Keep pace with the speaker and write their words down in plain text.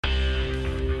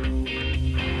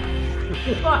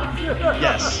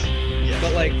Yes. Yeah.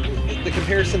 But like the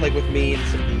comparison, like with me and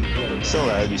some people, So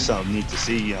that'd be something neat to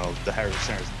see, the Harris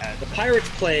Centers at the Pirates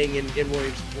playing in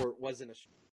Williamsport wasn't a.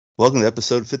 Welcome to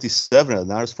episode 57 of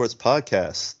the Niner Sports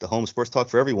Podcast, the home sports talk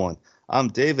for everyone. I'm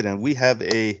David, and we have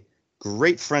a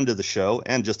great friend of the show,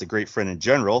 and just a great friend in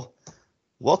general.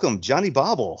 Welcome, Johnny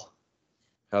Bobble.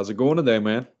 How's it going today,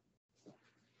 man?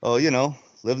 Oh,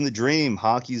 living the dream.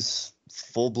 Hockey's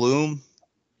full bloom.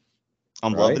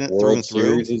 I'm Right. loving it World through and through.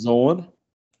 Series is on.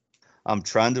 I'm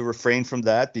trying to refrain from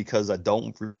that because I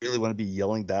don't really want to be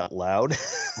yelling that loud.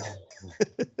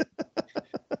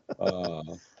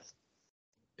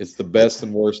 It's the best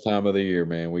and worst time of the year,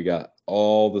 man. We got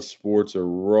all the sports are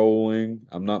rolling.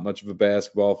 I'm not much of a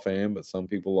basketball fan, but some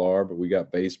people are. But we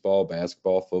got baseball,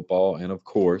 basketball, football, and of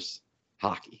course,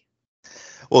 hockey.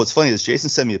 Well, it's funny is Jason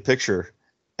sent me a picture,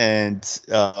 and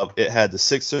it had the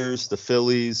Sixers, the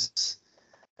Phillies,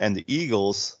 and the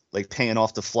Eagles like paying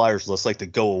off the Flyers list, like to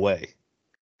go away.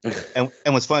 and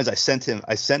what's funny is I sent him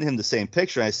the same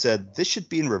picture. And I said this should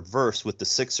be in reverse with the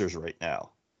Sixers right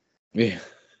now. Yeah.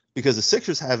 Because the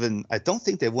Sixers I don't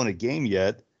think they've won a game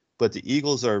yet, but the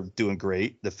Eagles are doing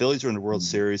great. The Phillies are in the World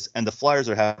Series, and the Flyers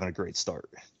are having a great start.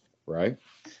 Right.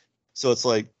 So it's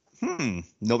like,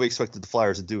 nobody expected the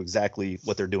Flyers to do exactly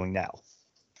what they're doing now.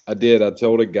 I did. I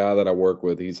told a guy that I work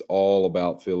with, he's all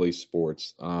about Philly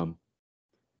sports.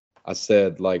 I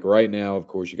said, like right now, of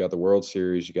course, you got the World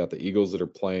Series, you got the Eagles that are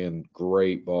playing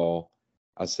great ball.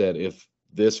 I said, if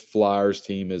this Flyers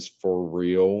team is for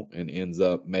real and ends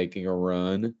up making a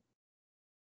run,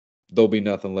 there'll be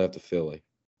nothing left of Philly.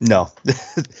 No,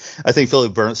 I think Philly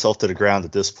burnt itself to the ground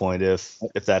at this point if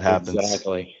that happens.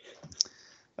 Exactly.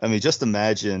 I mean, just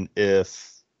imagine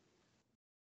if,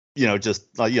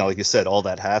 like you said, all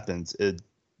that happens.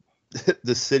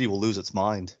 The city will lose its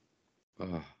mind.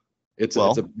 It's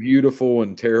a beautiful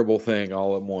and terrible thing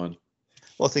all in one.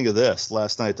 Well, think of this.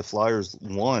 Last night, the Flyers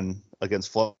won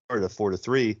against Florida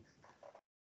 4-3.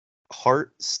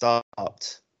 Hart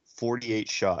stopped 48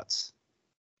 shots.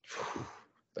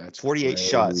 That's 48 crazy.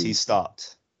 shots he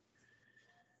stopped.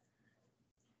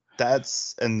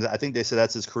 And I think they said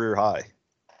that's his career high.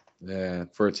 Yeah,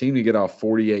 for a team to get off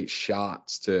 48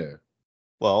 shots too.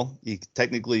 Well, he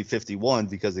technically 51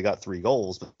 because they got 3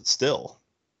 goals, but still.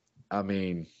 I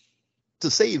mean,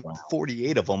 to save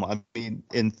 48 of them, I mean,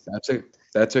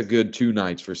 that's a good 2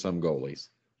 nights for some goalies.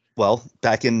 Well,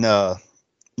 back in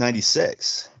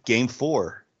 96, Game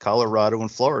 4, Colorado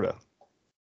and Florida,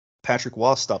 Patrick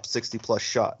Waugh stopped 60-plus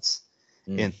shots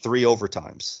in 3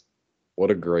 overtimes.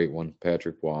 What a great one,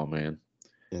 Patrick Waugh, man.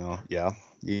 Yeah,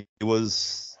 he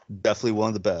was definitely one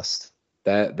of the best.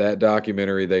 That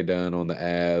documentary they done on the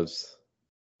Avs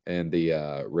and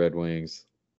the Red Wings,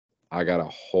 I got a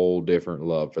whole different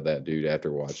love for that dude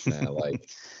after watching that. Like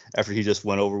after he just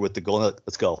went over with the goal,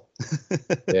 let's go.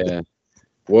 Yeah.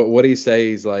 What he say?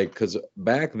 He's like, because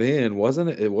back then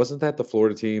wasn't that the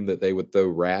Florida team that they would throw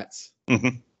rats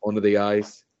onto the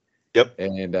ice? Yep.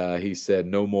 And he said,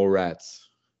 "No more rats."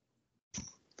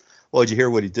 Well, did you hear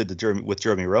what he did with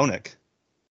Jeremy Roenick?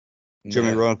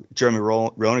 Jeremy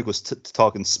Roenick was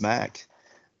talking smack,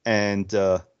 and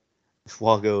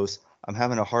Waugh goes, "I'm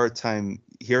having a hard time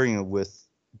hearing it with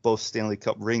both Stanley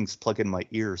Cup rings plugged in my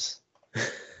ears."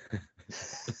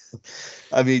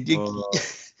 I mean,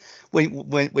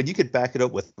 when you could back it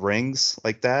up with rings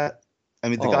like that, I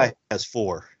mean, the guy has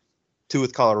 4, 2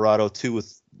 with Colorado, 2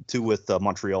 with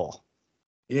Montreal.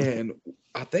 Yeah, and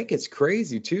I think it's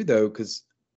crazy too, though, because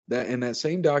that in that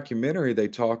same documentary they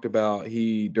talked about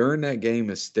during that game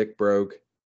his stick broke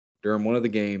during one of the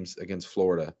games against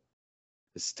Florida.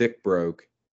 His stick broke,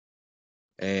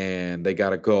 and they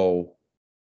got a goal.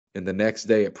 And the next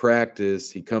day at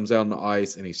practice, he comes out on the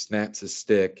ice and he snaps his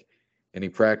stick, and he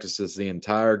practices the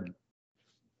entire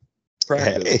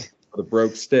practice with a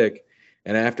broke stick.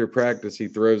 And after practice, he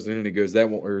throws it in and he goes,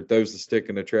 throws the stick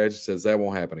in the trash and says, "That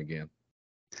won't happen again."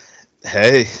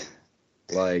 Hey,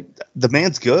 like the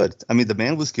man's good. I mean, the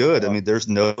man was good. I mean, there's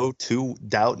no two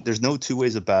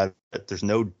ways about it. There's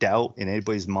no doubt in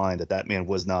anybody's mind that man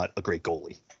was not a great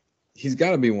goalie. He's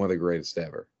got to be one of the greatest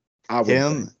ever.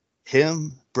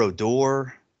 Him,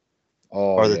 Brodeur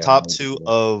are the top 2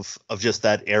 of just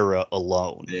that era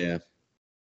alone. Yeah.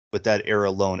 With that era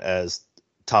alone as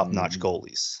top-notch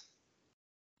goalies.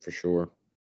 For sure.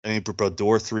 I mean,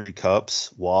 Brodeur 3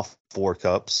 cups, Waugh 4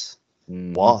 cups.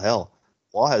 Waugh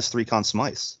has 3 Conn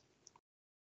Smythes.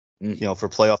 For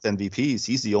playoff MVPs,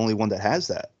 he's the only one that has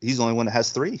that. He's the only one that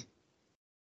has 3.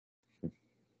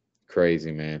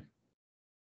 Crazy, man.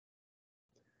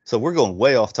 So we're going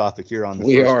way off topic here on the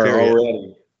first first period.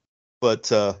 Already.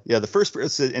 But yeah, the first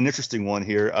it's an interesting one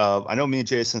here. I know me and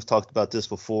Jason have talked about this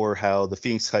before. How the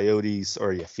Phoenix Coyotes,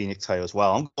 or yeah, Phoenix Coyotes.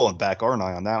 Wow, I'm going back, aren't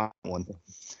I, on that one?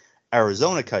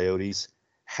 Arizona Coyotes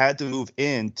had to move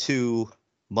into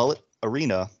Mullet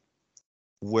Arena,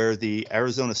 where the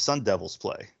Arizona Sun Devils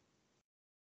play.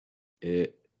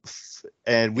 It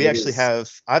And we It actually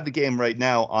is. I have the game right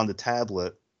now on the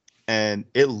tablet, and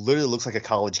it literally looks like a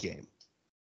college game.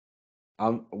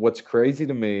 What's crazy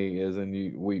to me is, and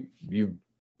you've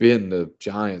been to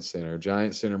Giant Center.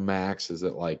 Giant Center Max is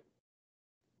at like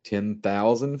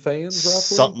 10,000 fans roughly.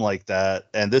 Something like that.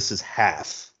 And this is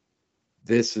half.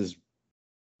 This is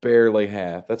barely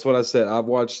half. That's what I said. I've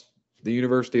watched the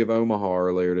University of Omaha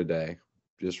earlier today.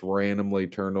 Just randomly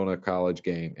turned on a college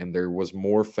game, and there was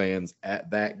more fans at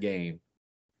that game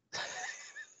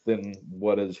than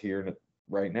what is here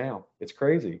right now. It's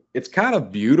crazy. It's kind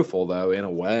of beautiful though, in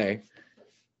a way.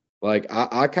 Like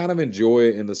I kind of enjoy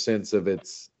it in the sense of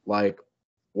it's like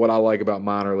what I like about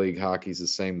minor league hockey is the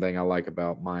same thing I like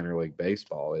about minor league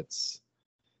baseball. It's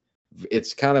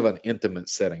kind of an intimate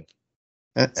setting.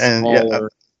 And yeah, Smaller.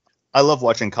 I love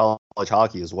watching college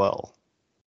hockey as well.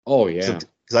 Oh yeah.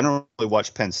 Because I don't really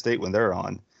watch Penn State when they're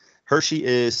on. Hershey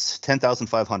is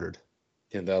 10,500.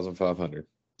 10,500.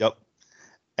 Yep.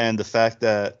 And the fact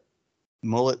that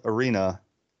Mullet Arena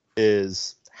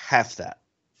is half that.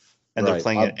 And they're Right.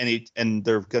 playing and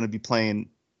they're going to be playing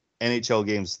NHL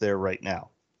games there right now.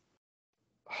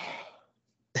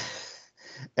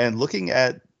 And looking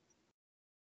at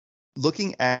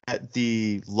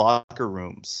the locker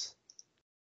rooms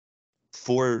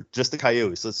for just the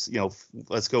Coyotes,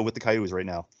 let's go with the Coyotes right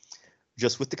now.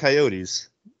 Just with the Coyotes,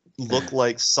 look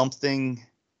like something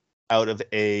out of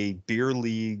a beer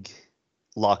league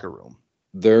locker room.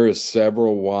 There is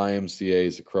several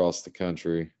YMCAs across the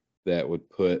country that would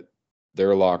put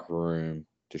their locker room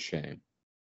to shame.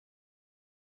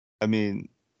 I mean,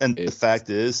 and the fact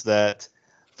is that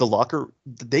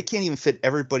they can't even fit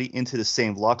everybody into the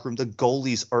same locker room. The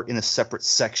goalies are in a separate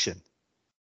section.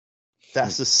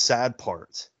 That's the sad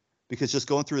part, because just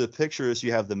going through the pictures,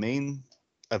 you have the main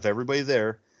of everybody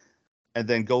there, and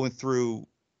then going through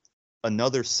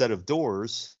another set of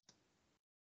doors,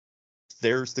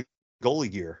 there's the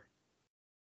goalie gear.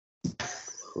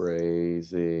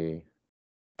 Crazy.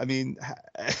 I mean,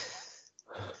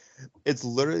 it's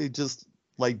literally just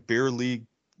like beer league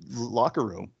locker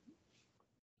room.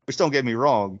 Which, don't get me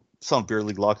wrong, some beer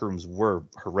league locker rooms were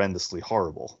horrendously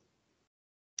horrible.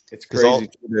 It's crazy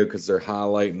too, because they're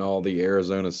highlighting all the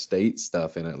Arizona State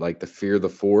stuff in it, like the Fear the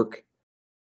Fork.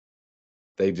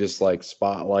 They just like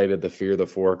spotlighted the Fear the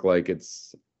Fork like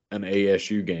it's an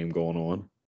ASU game going on.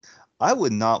 I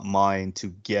would not mind to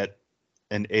get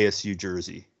an ASU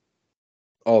jersey.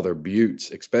 Oh, they're beauts,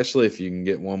 especially if you can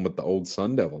get one with the old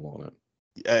Sun Devil on it.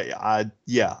 I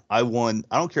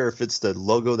don't care if it's the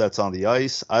logo that's on the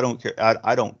ice. I don't care.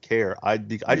 I don't care. I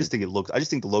just think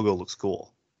the logo looks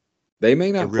cool. They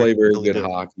may not play very good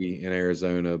hockey in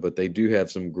Arizona, but they do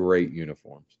have some great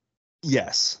uniforms.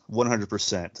 Yes,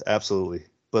 100%, absolutely.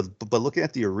 But looking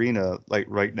at the arena, like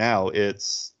right now,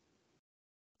 it's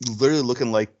literally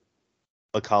looking like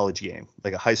a college game,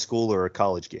 like a high school or a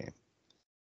college game.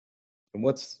 And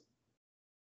what's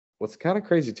kind of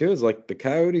crazy too is like the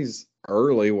Coyotes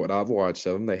early, what I've watched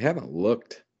of them, they haven't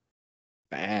looked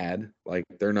bad. Like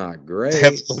they're not great. They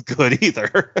haven't looked good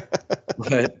either.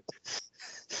 But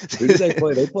who did they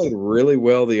play? They played really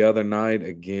well the other night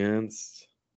against.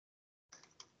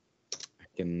 I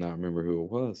cannot remember who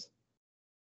it was.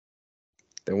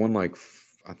 They won I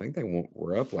think they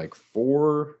were up like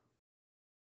 4-0,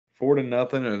 and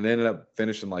they ended up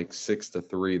finishing like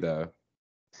 6-3 though.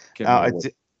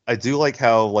 I do like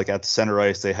how like at the center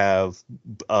ice they have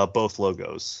both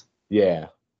logos. Yeah,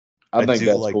 I think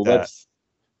that's like cool.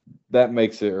 That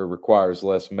makes it or requires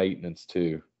less maintenance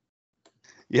too.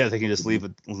 Yeah, they can just leave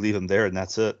them there and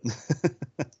that's it.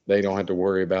 They don't have to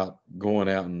worry about going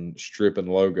out and stripping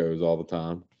logos all the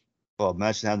time. Well,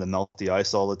 imagine having to melt the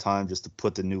ice all the time just to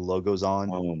put the new logos on.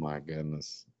 Oh my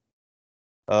goodness.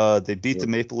 They beat the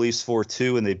Maple Leafs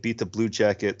 4-2 and they beat the Blue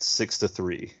Jackets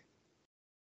 6-3.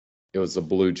 It was the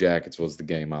Blue Jackets was the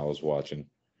game I was watching.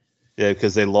 Yeah,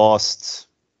 because they lost.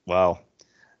 Wow.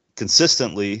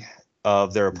 Consistently,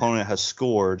 their opponent has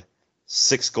scored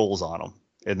 6 goals on them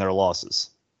in their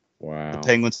losses. Wow. The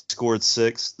Penguins scored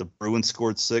 6. The Bruins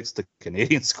scored 6. The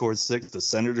Canadiens scored 6. The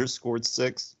Senators scored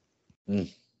 6.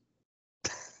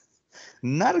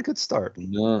 Not a good start.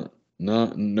 No,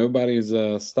 nobody's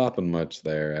stopping much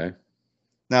there, eh?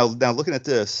 Now looking at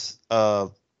this,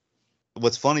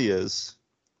 what's funny is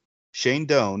Shane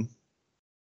Doan.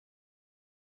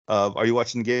 Are you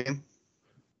watching the game?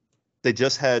 they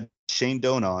just had Shane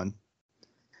Doan on,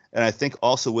 and I think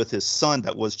also with his son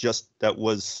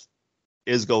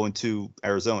is going to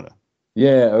Arizona.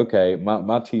 Yeah, okay. My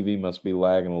TV must be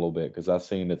lagging a little bit because I've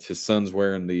seen it's his son's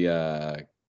wearing the Sun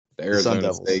Arizona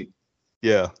Devils. State.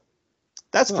 Yeah,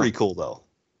 that's Huh. pretty cool though.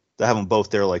 To have them both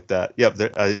there like that. Yep.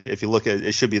 If you look at it,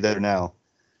 it should be there now.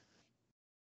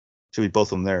 Should be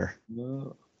both of them there.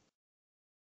 No.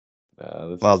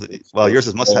 Well,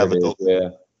 yours must have a. Yeah.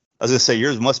 I was gonna say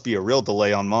yours must be a real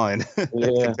delay on mine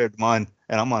Yeah. compared to mine,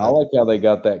 and I'm on. I like how they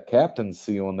got that captain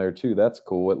seal on there too. That's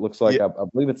cool. It looks like Yeah. I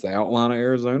believe it's the outline of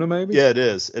Arizona, maybe. Yeah, it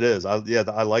is. It is. I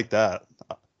like that.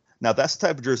 Now that's the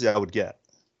type of jersey I would get.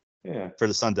 Yeah. For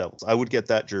the Sun Devils, I would get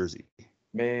that jersey.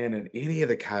 Man, and any of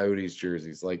the Coyotes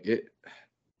jerseys, like it,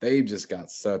 they've just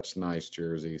got such nice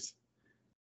jerseys.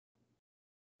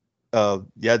 Yeah,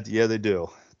 they do.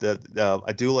 That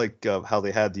I do like how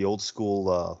they had the old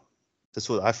school. This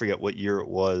was, I forget what year it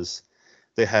was.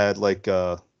 They had like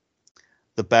the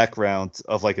background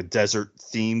of like a desert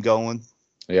theme going.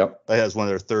 Yep. That has one of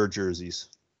their third jerseys.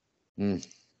 Mm.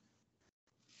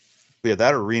 But yeah,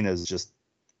 that arena is just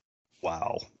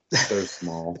wow. So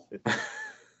small.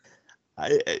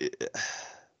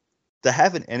 To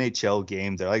have an NHL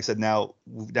game there, like I said, now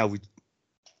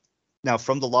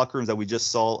from the locker rooms that we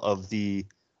just saw of the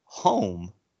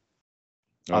home,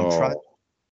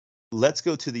 let's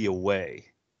go to the away.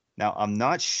 Now, I'm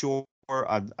not sure.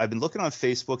 I've been looking on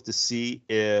Facebook to see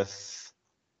if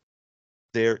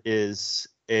there is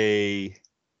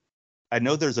I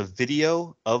know there's a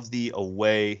video of the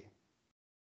away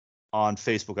on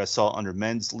Facebook. I saw under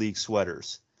men's league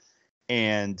sweaters,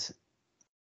 and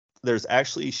there's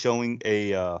actually showing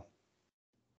a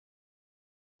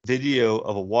video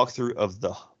of a walkthrough of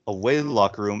the away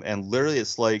locker room, and literally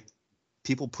it's like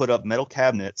people put up metal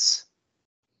cabinets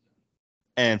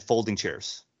and folding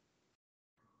chairs.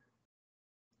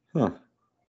 Huh.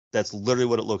 That's literally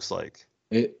what it looks like.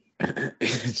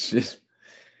 It's just,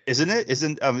 isn't it?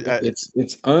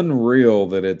 It's unreal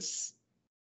that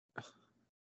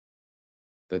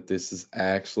this is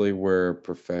actually where a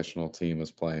professional team is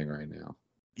playing right now.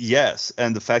 Yes,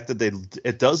 and the fact that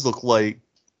it does look like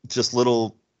just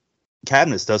little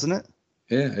cabinets, doesn't it?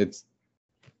 Yeah, it's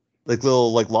like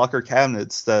little like locker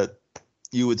cabinets that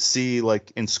you would see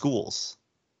like in schools.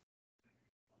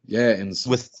 Yeah,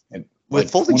 with like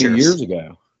folding 20 chairs years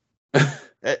ago.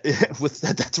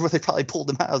 That's where they probably pulled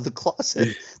them out of the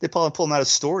closet. They probably pulled them out of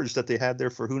storage that they had there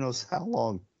for who knows how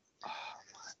long. Oh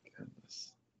my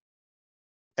goodness!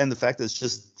 And the fact that it's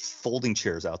just folding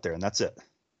chairs out there, and that's it.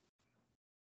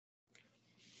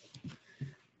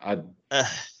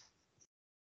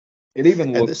 It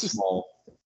even looks small.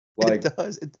 Like it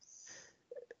does.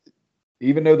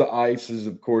 Even though the ice is,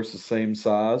 of course, the same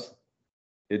size,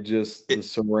 the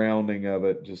surrounding of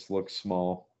it just looks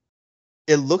small.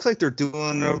 It looks like they're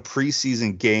doing a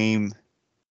preseason game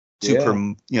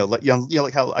to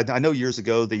like how I know years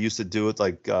ago they used to do it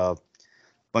like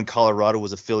when Colorado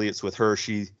was affiliates with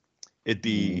Hershey, it'd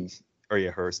be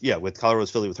with Colorado's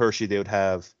affiliate with Hershey, they would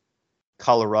have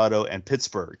Colorado and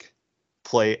Pittsburgh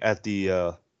play at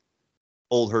the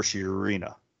old Hershey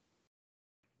Arena,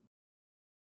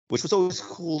 which was always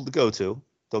cool to go to.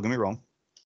 Don't get me wrong,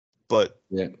 but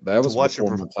yeah, that was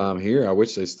before my time here. I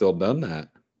wish they still done that.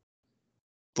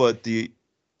 But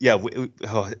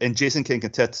and Jason can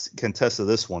contest to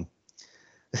this one.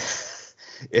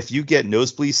 If you get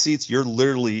nosebleed seats, you're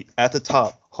literally at the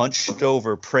top, hunched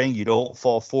over, praying you don't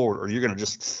fall forward, or you're gonna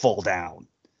just fall down.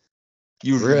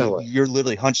 You're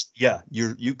literally hunched. Yeah,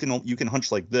 you can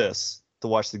hunch like this to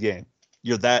watch the game.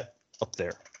 You're that up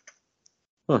there.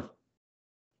 Huh.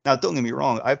 Now, don't get me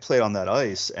wrong. I played on that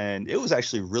ice, and it was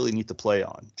actually really neat to play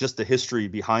on. Just the history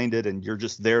behind it, and you're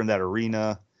just there in that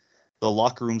arena. The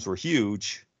locker rooms were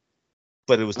huge,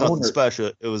 but it was nothing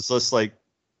special. It was just like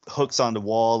hooks on the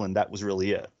wall, and that was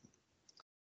really it.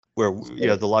 Where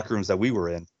the locker rooms that we were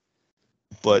in,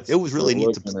 but it was really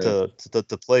neat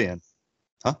to play in.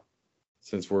 Huh?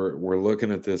 Since we're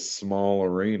looking at this small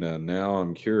arena, now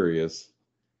I'm curious.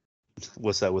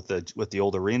 What's that with the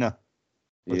old arena?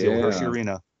 The old Hershey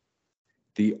Arena.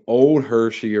 The old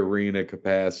Hershey Arena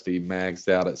capacity maxed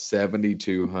out at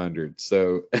 7,200.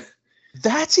 So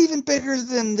that's even bigger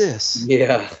than this.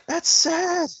 Yeah. That's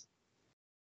sad.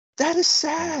 That is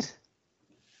sad.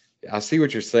 I see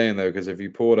what you're saying, though, because if you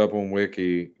pull it up on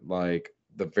Wiki, like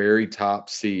the very top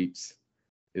seats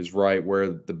is right where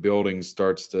the building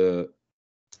starts to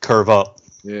curve up.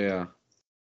 Yeah.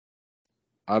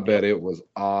 I bet it was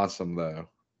awesome, though.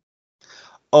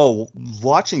 Oh,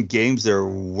 watching games there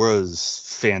was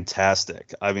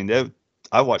fantastic. I mean,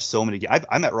 I watched so many games.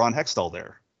 I met Ron Hextall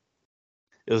there.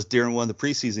 It was during one of the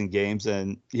preseason games,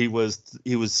 and he was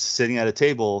sitting at a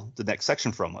table the next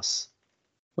section from us.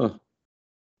 Huh.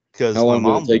 Because How my long did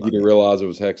it mom, take you to realize it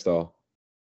was Hextall?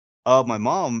 my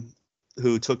mom,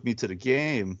 who took me to the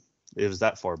game, it was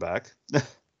that far back.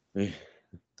 Yeah.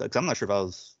 I'm not sure if I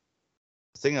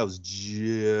think I was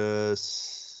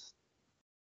just,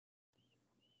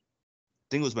 I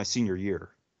think it was my senior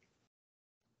year.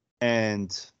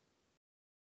 And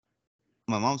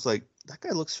my mom's like, that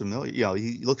guy looks familiar. You know,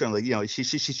 he looked around like, you know, she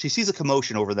sees a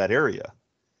commotion over that area.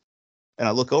 And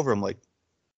I look over, I'm like,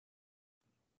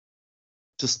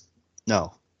 just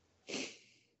no.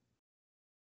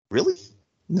 Really?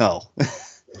 No.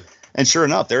 And sure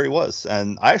enough, there he was.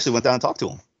 And I actually went down and talked to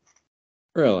him.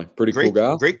 Really? Pretty cool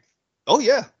guy? Great. Oh,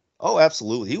 yeah. Oh,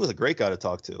 absolutely. He was a great guy to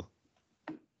talk to.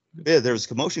 Yeah, there was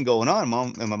commotion going on.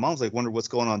 My mom's like, wondered what's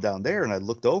going on down there. And I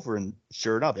looked over, and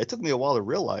sure enough, it took me a while to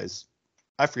realize.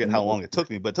 I forget how long it took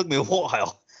me, but it took me a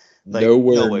while. Like,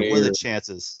 Nowhere no way. near. What are the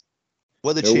chances?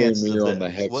 What are the Nowhere chances near of on the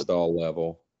this? Hextall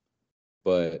level.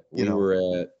 But You we know.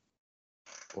 were at,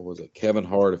 what was it, Kevin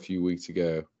Hart a few weeks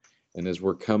ago. And as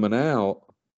we're coming out,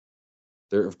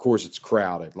 there, of course, it's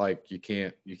crowded. Like you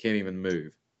can't even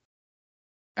move.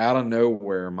 Out of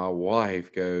nowhere, my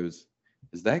wife goes,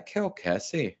 "Is that Kel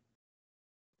Kesey?"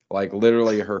 Like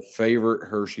literally her favorite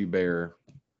Hershey bear.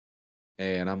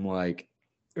 And I'm like,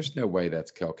 there's no way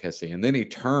that's Kel Kesey. And then he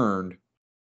turned,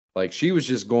 like she was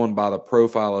just going by the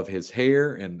profile of his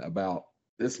hair and about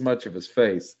this much of his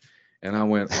face. And I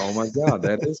went, oh my God,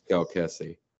 that is Kel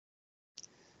Kesey.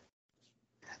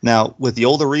 Now, with the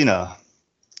old arena,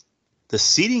 the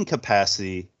seating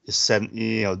capacity is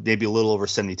maybe a little over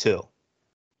 72.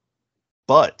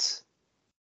 But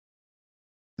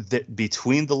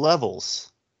between the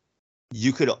levels,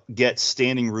 you could get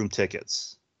standing room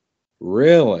tickets.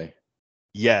 Really?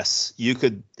 Yes, you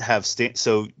could have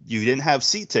so you didn't have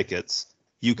seat tickets.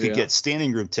 You could get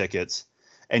standing room tickets,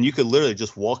 and you could literally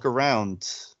just walk around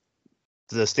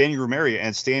the standing room area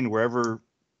and stand wherever,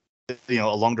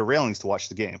 along the railings to watch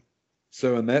the game.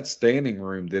 So in that standing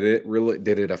room, did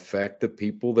it affect the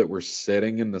people that were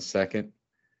sitting in the second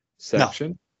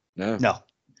section? No,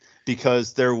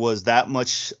 because there was that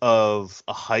much of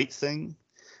a height thing.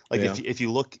 Like if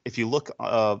you go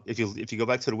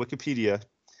back to the Wikipedia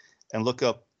and look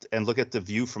at the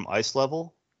view from ice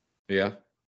level. Yeah.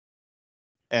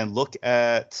 And look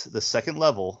at the second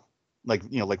level, like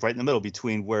right in the middle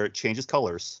between where it changes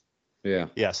colors. Yeah.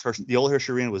 Yes, the old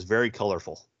Hershey Arena was very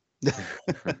colorful.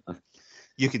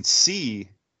 You can see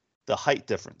the height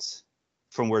difference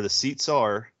from where the seats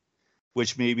are,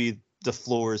 which maybe the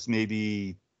floors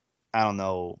maybe, I don't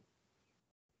know,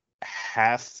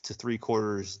 half to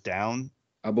 3/4 down.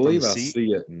 I believe I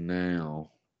see it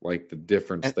now, like the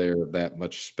difference there of that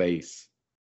much space.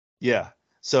 Yeah.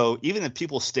 So even if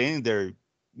people standing there,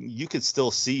 you could still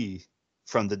see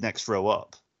from the next row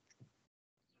up.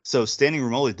 So standing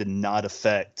room only did not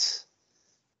affect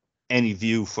any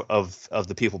view of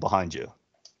the people behind you.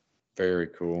 Very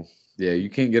cool. Yeah, you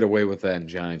can't get away with that in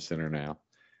Giant Center now.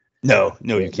 No,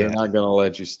 you can't. They're not going to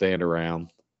let you stand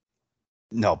around.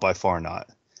 No, by far not.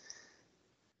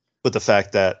 But the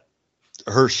fact that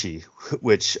Hershey,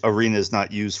 which arena is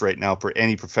not used right now for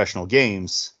any professional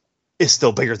games, is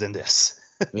still bigger than this.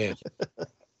 Yeah.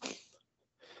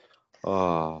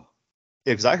 Oh.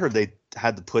 Yeah, because I heard they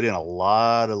had to put in a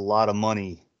lot of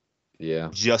money. Yeah.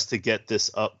 Just to get this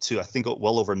up to, I think,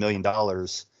 well over $1 million,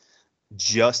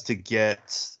 just to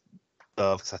get.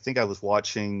 Because I think I was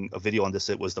watching a video on this.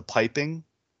 It was the piping.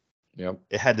 Yep.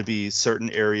 It had to be certain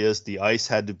areas. The ice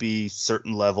had to be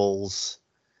certain levels.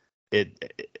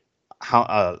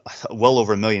 Well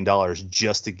over $1 million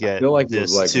just to get. I feel like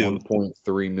this it was like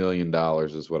 $1.3 million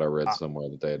is what I read somewhere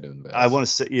that they had to invest. I want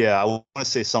to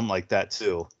say something like that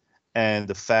too. And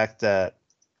the fact that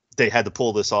they had to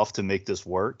pull this off to make this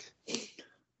work.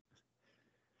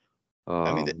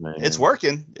 Oh, it's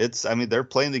working. They're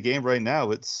playing the game right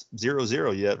now. It's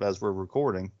 0-0 yet as we're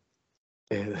recording.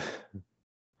 Yeah.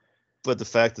 But the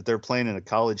fact that they're playing in a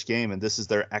college game and this is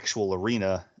their actual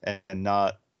arena and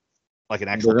not like an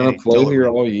actual. They're going to play here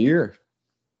all year.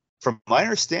 From my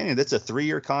understanding, that's a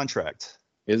 3-year contract.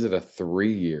 Is it a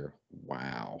 3-year?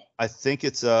 Wow. I think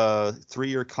it's a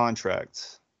 3-year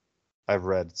contract. I've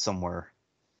read somewhere.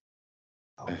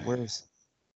 Oh, where is it?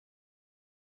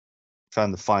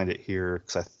 Trying to find it here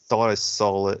because I thought I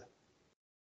saw it.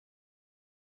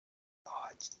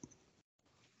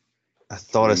 I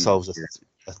thought I saw it was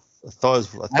I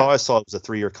saw it was a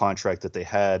 3-year contract that they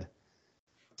had.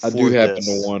 I do happen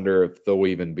to wonder if they'll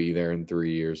even be there in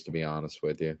 3 years, to be honest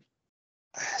with you.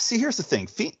 See, here's the thing.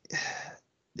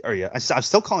 or yeah, I'm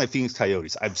still calling it Phoenix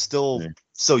Coyotes. I'm still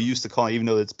so used to calling, even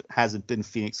though it hasn't been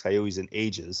Phoenix Coyotes in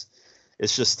ages.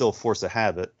 It's just still a force of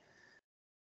habit.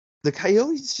 The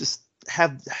Coyotes just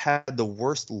have had the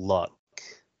worst luck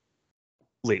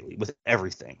lately with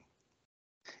everything.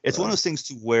 It's one of those things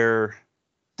to where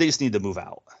they just need to move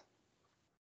out.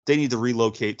 They need to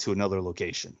relocate to another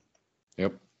location.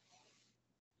 Yep.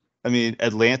 I mean,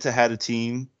 Atlanta had a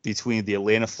team between the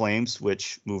Atlanta Flames,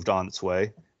 which moved on its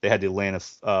way. They had the Atlanta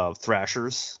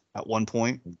Thrashers at one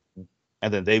point,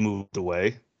 and then they moved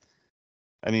away.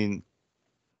 I mean,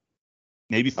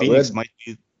 maybe Phoenix might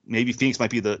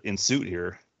be the in suit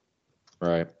here.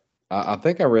 Right. I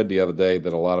think I read the other day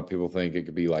that a lot of people think it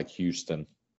could be like Houston.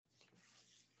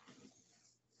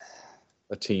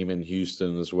 A team in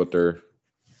Houston is what they're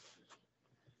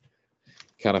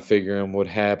kind of figuring would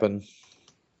happen.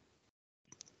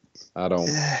 I don't.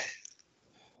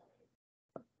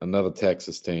 Another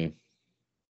Texas team.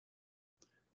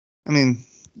 I mean,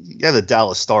 yeah, the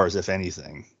Dallas Stars, if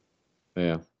anything.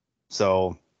 Yeah.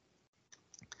 So,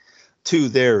 2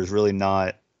 there is really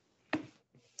not.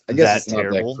 I guess it's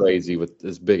terrible. Not that crazy with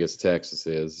as big as Texas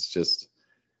is. It's just.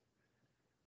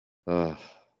 I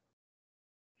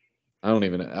don't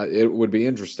even. It would be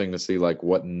interesting to see like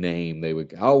what name they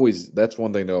would. That's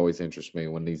one thing that always interests me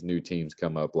when these new teams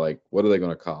come up. Like, what are they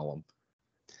going to call them?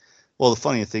 Well, the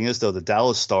funny thing is though, the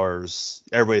Dallas Stars.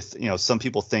 Everybody, some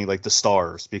people think like the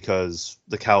Stars because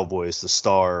the Cowboys, the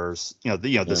Stars.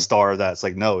 The star that's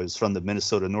like no is from the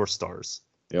Minnesota North Stars.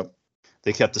 Yep.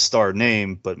 They kept the star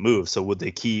name but moved. So would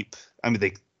they keep? I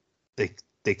mean,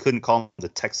 they couldn't call them the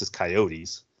Texas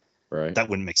Coyotes. Right. That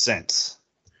wouldn't make sense.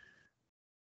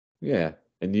 Yeah,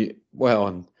 and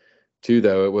 2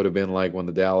 though, it would have been like when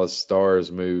the Dallas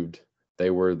Stars moved,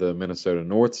 they were the Minnesota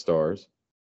North Stars.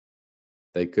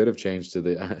 They could have changed to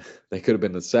they could have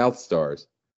been the South Stars.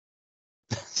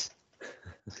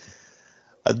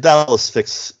 Dallas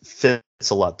fits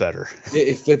a lot better.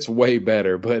 It fits way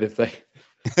better, but if they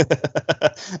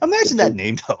imagine that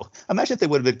name though. Imagine if they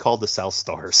would have been called the South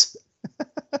Stars.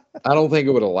 I don't think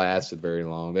it would have lasted very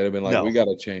long. They'd have been like, No. we got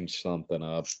to change something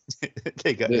up.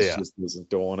 This just isn't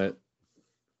doing it.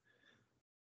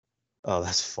 Oh,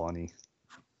 that's funny.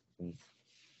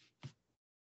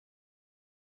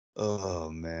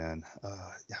 Oh, man.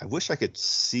 I wish I could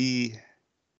see.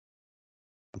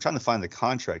 I'm trying to find the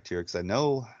contract here because I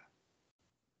know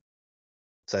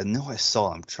I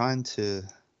saw. I'm trying to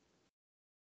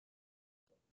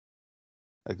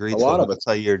agree to a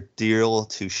multi-year deal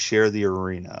to share the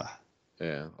arena.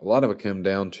 Yeah, a lot of it came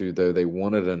down to though they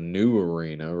wanted a new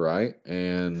arena, right?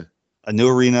 And a new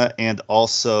arena, and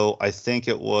also I think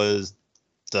it was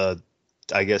the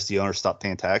owner stopped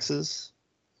paying taxes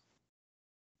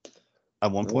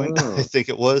at one point. I think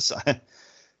it was.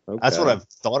 That's what I've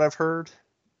thought I've heard,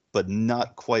 but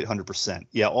not quite 100%.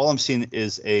 Yeah, all I'm seeing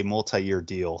is a multi-year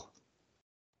deal.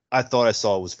 I thought I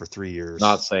saw it was for 3 years.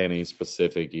 Not saying any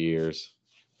specific years.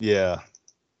 Yeah.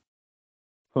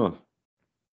 Huh.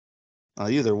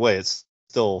 Either way, it's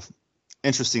still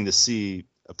interesting to see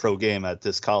a pro game at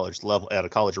this college level, at a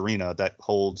college arena that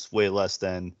holds way less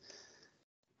than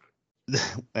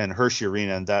and Hershey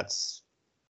Arena, and that's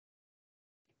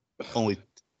only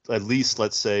at least,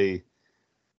 let's say,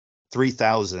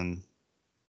 3,000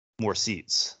 more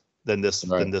seats than this,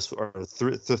 or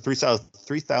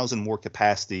 3,000 more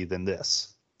capacity than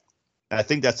this. And I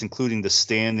think that's including the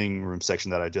standing room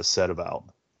section that I just said about.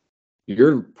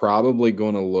 You're probably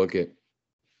going to look at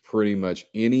pretty much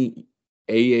any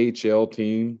AHL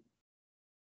team,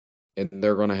 and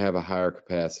they're going to have a higher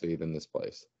capacity than this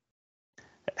place.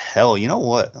 Hell, you know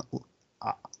what?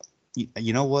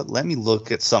 Let me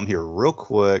look at something here real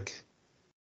quick.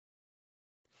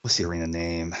 What's the arena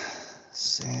name?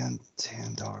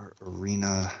 Santander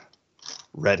Arena,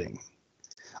 Reading.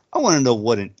 I want to know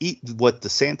what the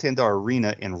Santander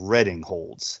Arena in Reading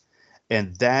holds,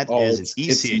 and that is an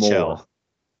ECHL.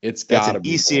 It's got to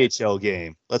be an ECHL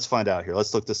game. Let's find out here.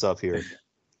 Let's look this up here.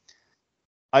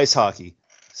 Ice hockey,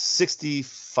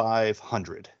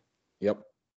 6,500. Yep.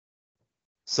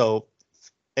 So,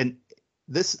 and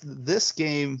this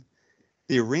game,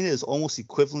 the arena is almost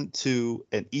equivalent to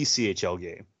an ECHL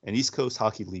game, an East Coast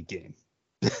Hockey League game.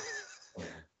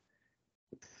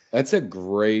 That's a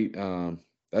great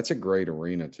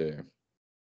arena too.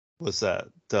 What's that?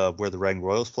 Where the Reading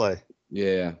Royals play?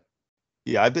 Yeah.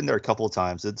 Yeah, I've been there a couple of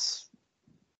times. It's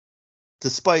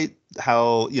despite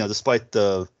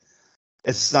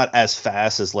it's not as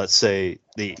fast as, let's say,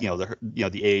 the AHL or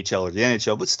the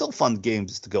NHL, but still fun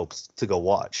games to go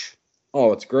watch.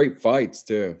 Oh, it's great fights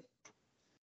too.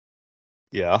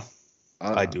 Yeah,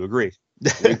 I do agree.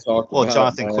 We talked well, about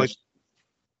Jonathan Quick.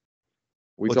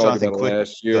 We Well, talked Jonathan, about it quick.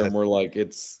 last Go year, and ahead. we're like,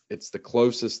 it's the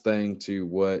closest thing to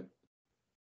what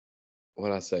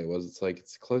I say was it's like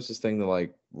it's the closest thing to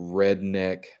like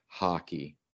redneck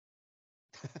hockey.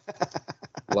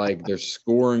 Like they're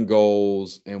scoring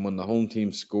goals, and when the home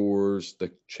team scores,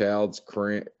 the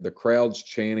crowd's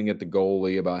chanting at the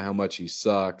goalie about how much he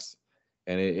sucks,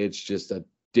 and it's just a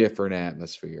different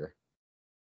atmosphere.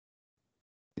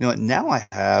 You know what? Now I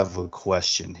have a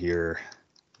question here.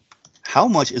 How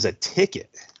much is a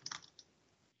ticket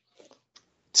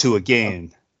to a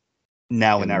game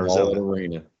now in Mullet Arizona?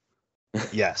 Arena.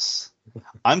 Yes.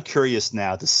 I'm curious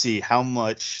now to see how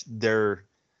much their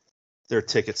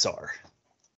tickets are.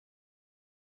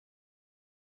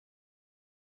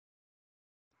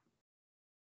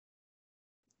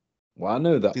 Well, I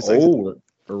know the It's like, old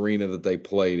arena that they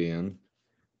played in.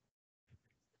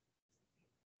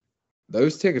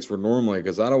 Those tickets were normally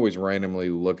because I'd always randomly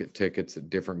look at tickets at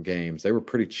different games. They were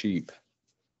pretty cheap.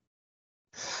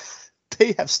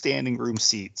 they have standing room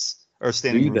seats or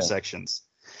standing Do room they? sections.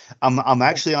 I'm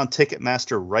actually on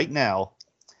Ticketmaster right now,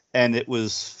 and it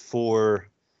was for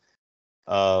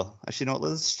actually no,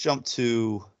 let's jump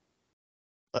to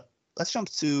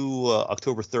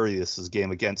October 30th. This is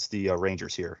game against the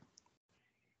Rangers here.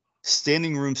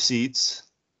 Standing room seats,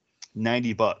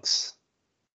 $90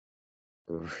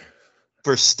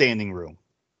 for standing room.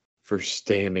 For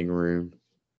standing room.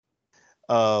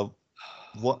 Let's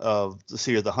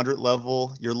see here, the 100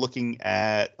 level, you're looking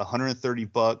at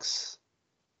 $130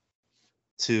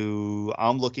 to,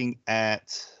 I'm looking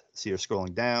at, see, you're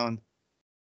scrolling down,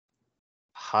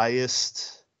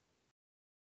 highest,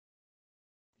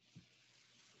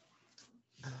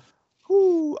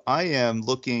 I am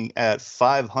looking at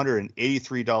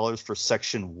 $583 for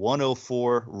section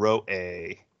 104, row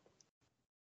A.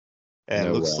 And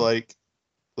No looks way.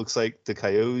 like the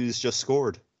Coyotes just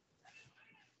scored.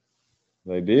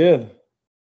 They did.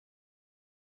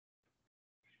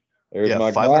 There's Yeah,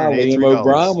 my guy. Liam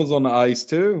O'Brien $583 was on the ice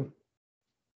too.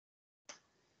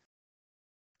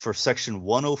 for section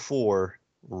 104,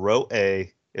 row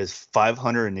A is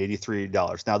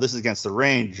 $583. Now this is against the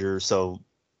Rangers, so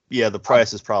yeah, the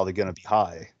price is probably going to be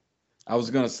high. I was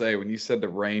gonna say when you said the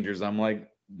Rangers, I'm like,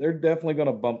 they're definitely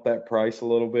gonna bump that price a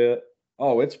little bit.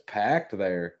 Oh, it's packed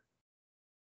there.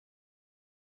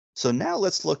 So now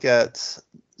let's look at,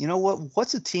 you know what?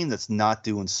 What's a team that's not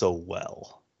doing so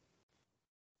well?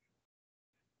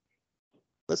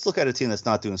 Let's look at a team that's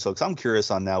not doing so, because I'm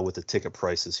curious on now with the ticket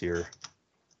prices here.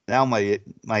 Now my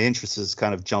interest is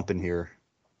kind of jumping here.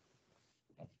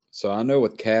 So I know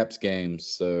with Caps games,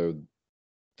 so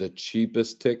the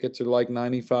cheapest tickets are like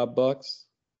 $95.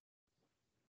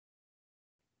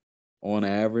 On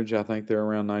average, I think they're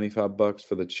around $95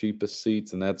 for the cheapest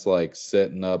seats, and that's like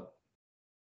setting up.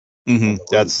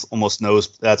 That's almost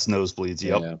that's nosebleeds.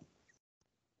 Yep. Yeah.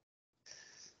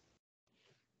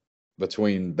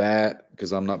 Between that,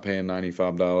 because I'm not paying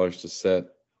 $95 to sit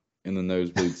in the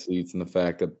nosebleed seats, and the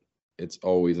fact that it's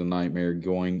always a nightmare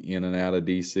going in and out of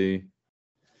DC.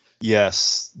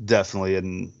 Yes, definitely.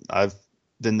 And I've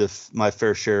been to my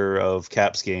fair share of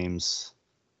Caps games.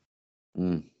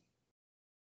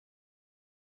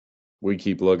 We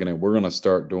keep looking at, we're going to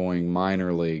start doing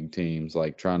minor league teams,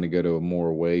 like trying to go to more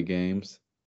away games.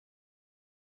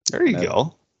 There you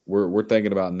go. We're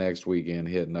thinking about next weekend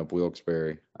hitting up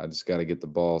Wilkes-Barre. I just got to get the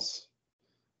boss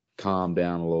calmed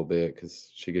down a little bit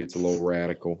because she gets a little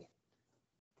radical.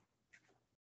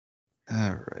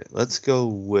 All right, let's go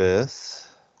with,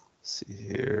 let's see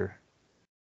here,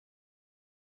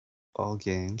 all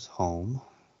games home.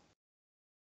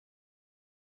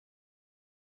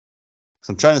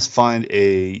 So I'm trying to find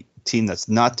a team that's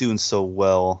not doing so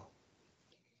well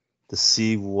to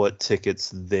see what tickets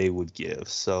they would give.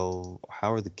 So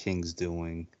how are the Kings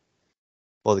doing?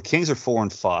 Well, the Kings are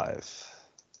 4-5.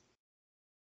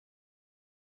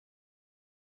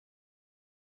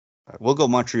 All right, we'll go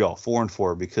Montreal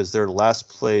 4-4 because they're last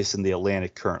place in the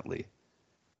Atlantic currently.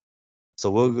 So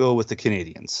we'll go with the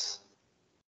Canadians.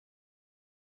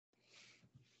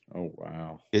 Oh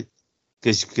wow!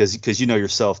 Because you know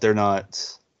yourself, they're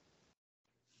not.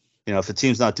 You know, if a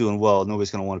team's not doing well,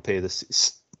 nobody's going to want to pay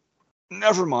this.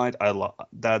 Never mind.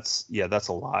 That's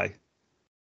a lie.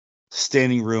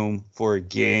 Standing room for a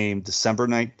game, December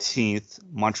 19th,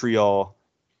 Montreal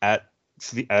at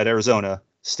Arizona.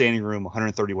 Standing room,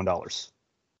 $131.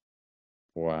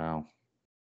 Wow!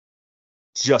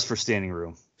 Just for standing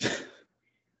room.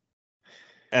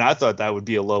 And I thought that would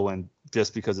be a low end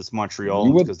just because it's Montreal.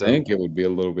 You would because think it would be a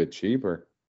little bit cheaper.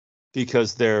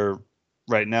 Because they're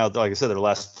right now, like I said, they're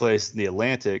last place in the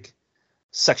Atlantic.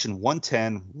 Section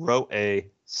 110, row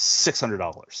A,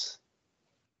 $600.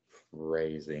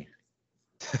 crazy.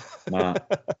 No,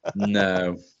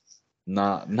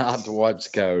 not to watch the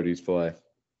Coyotes play.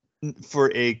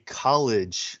 For a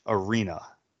college arena,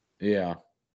 Yeah.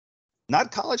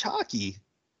 not college hockey,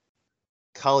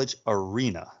 college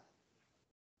arena.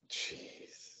 Jeez.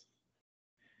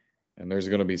 And there's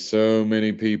going to be so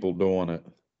many people doing it.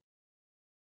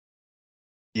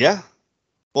 Yeah.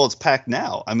 Well, it's packed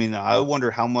now. I mean, I wonder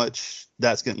how much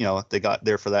that's going to, they got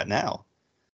there for that now.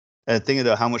 And think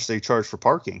about how much they charge for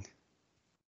parking.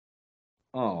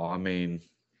 Oh, I mean,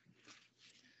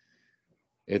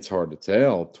 it's hard to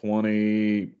tell.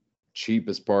 20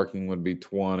 cheapest parking would be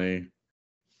 20,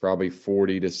 probably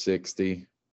 40 to 60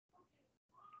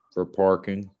 for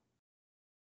parking.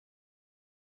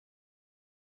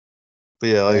 But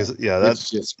yeah, It's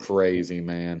just crazy,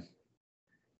 man.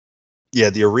 Yeah,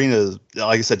 the arena,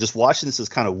 like I said, just watching this is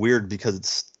kind of weird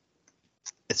because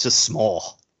it's just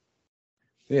small.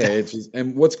 Yeah, it's just,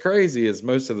 and what's crazy is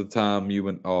most of the time you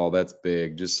went, oh, that's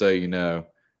big. Just so you know,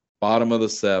 bottom of the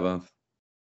seventh,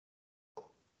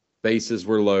 bases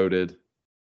were loaded,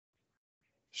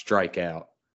 strikeout.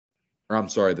 Or I'm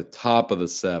sorry, the top of the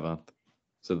seventh.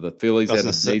 So the Phillies had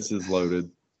the bases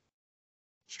loaded,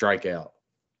 strikeout.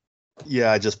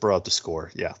 Yeah, I just brought up the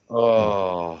score. Yeah.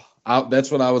 Oh,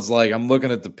 that's what I was like. I'm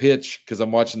looking at the pitch because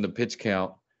I'm watching the pitch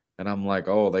count, and I'm like,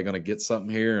 oh, they're going to get something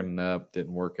here, and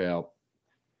didn't work out.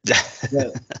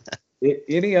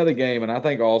 Any other game, and I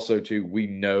think also too, we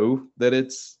know that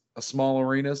it's a small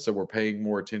arena, so we're paying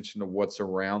more attention to what's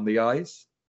around the ice.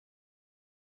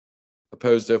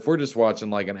 Opposed to if we're just watching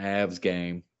like an Avs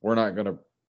game, we're not going to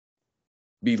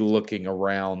be looking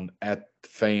around at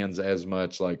fans as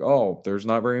much. Like, oh, there's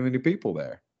not very many people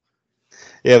there.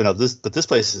 Yeah, but this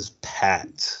place is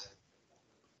packed,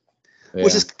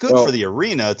 which is good for the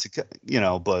arena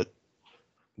to, but.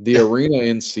 The arena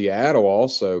in Seattle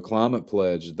also, Climate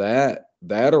Pledge, that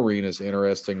arena is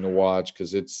interesting to watch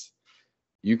because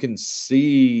you can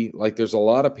see like there's a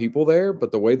lot of people there,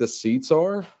 but the way the seats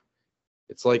are,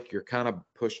 it's like you're kind of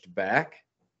pushed back.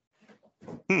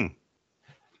 I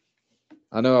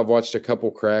know I've watched a couple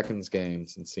Kraken's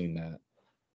games and seen that.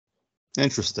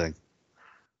 Interesting.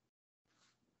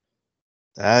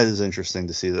 That is interesting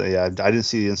to see. That. Yeah, I didn't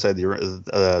see inside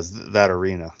that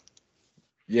arena.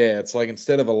 Yeah, it's like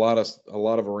instead of a lot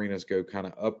of arenas go kind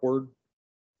of upward,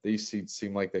 these seats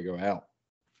seem like they go out.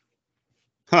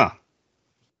 Huh.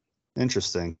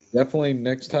 Interesting. Definitely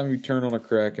next time you turn on a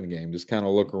Kraken game, just kind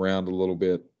of look around a little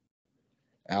bit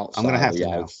outside. I'm gonna have to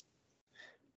now.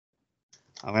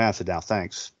 I'm gonna have to now.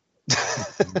 Thanks.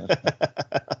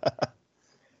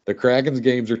 The Kraken's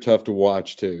games are tough to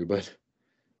watch too, but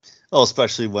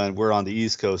especially when we're on the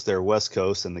East Coast, they're West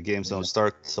Coast, and the games don't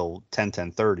start till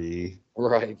 10:30.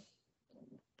 Right.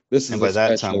 This is by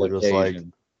that time we're just like,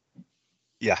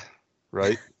 yeah,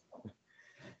 right.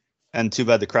 And too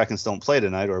bad the Krakens don't play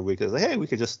tonight, or we could say, hey, we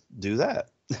could just do that.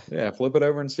 Yeah, flip it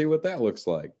over and see what that looks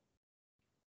like.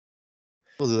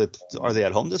 Well, are they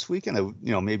at home this weekend?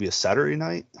 Maybe a Saturday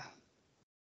night.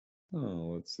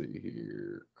 Oh, let's see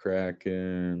here.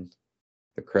 Kraken.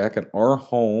 The Kraken are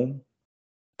home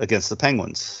against the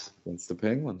Penguins.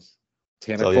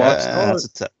 10 o'clock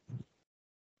start.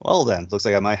 Well, then, looks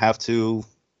like I might have to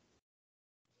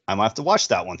watch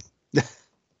that one.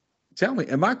 Tell me,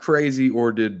 am I crazy,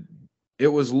 or it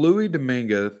was Louis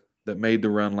Domingue that made the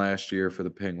run last year for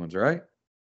the Penguins, right?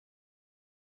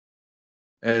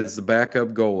 As the backup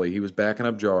goalie. He was backing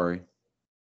up Jari.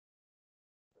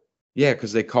 Yeah,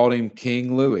 because they called him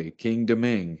King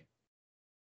Domingue.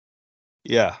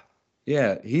 Yeah.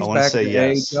 Yeah, he's back at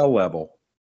the AHL level.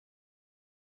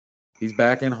 He's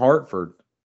back in Hartford.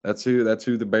 That's who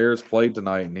the Bears played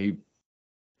tonight, and he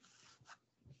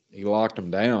locked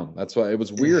him down. That's why it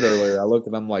was weird earlier. I looked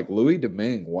at him like, Louis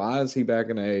Domingue, why is he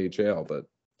back in the AHL? But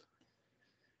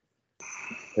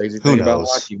crazy thing about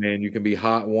hockey, man, you can be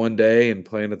hot one day and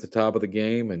playing at the top of the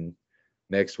game, and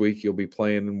next week you'll be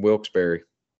playing in Wilkes-Barre.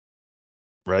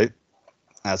 Right.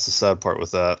 That's the sad part with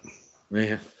that.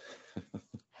 Yeah.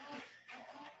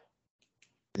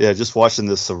 Yeah, just watching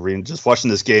this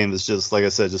game is just, like I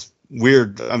said, just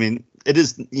weird. I mean, it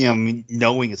is,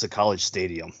 knowing it's a college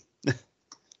stadium.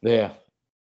 Yeah.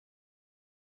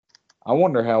 I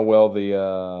wonder how well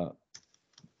the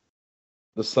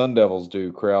Sun Devils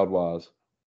do crowd-wise.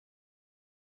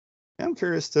 Yeah, I'm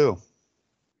curious, too.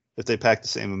 If they pack the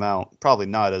same amount. Probably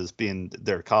not, as being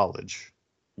their college.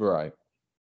 Right.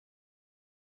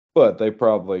 But they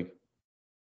probably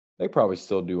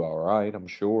still do all right, I'm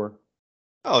sure.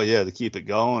 Oh yeah, to keep it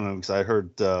going, because I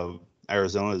heard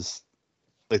Arizona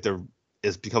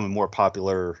is becoming more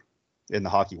popular in the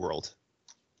hockey world.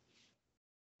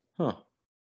 Huh.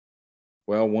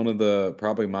 Well, one of the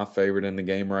probably my favorite in the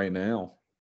game right now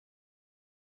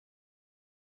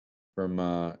from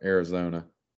Arizona.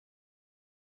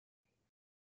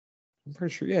 I'm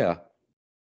pretty sure, yeah.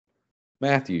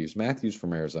 Matthews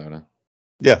from Arizona.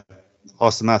 Yeah,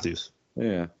 Austin Matthews.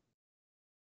 Yeah.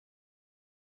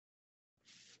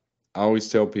 I always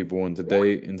tell people in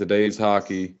today's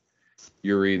hockey,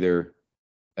 you're either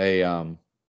a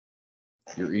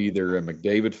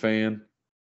McDavid fan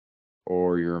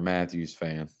or you're a Matthews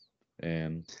fan.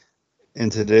 And In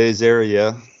today's era,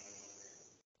 yeah.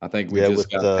 I think we Yeah, just with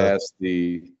got past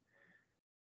the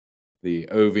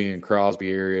Ovi and Crosby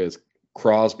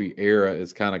era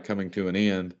is kind of coming to an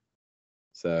end.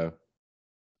 So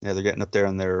yeah, they're getting up there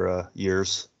in their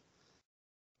years.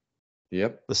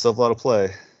 yep. There's still a lot of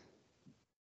play.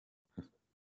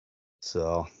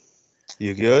 So,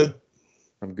 you good?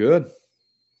 I'm good.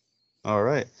 All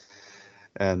right.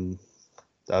 And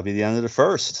that'll be the end of the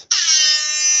first.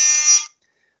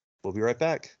 We'll be right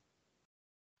back.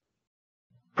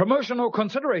 Promotional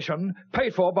consideration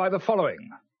paid for by the following.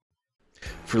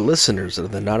 For listeners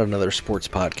of the Not Another Sports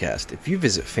podcast, if you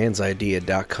visit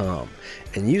fansidea.com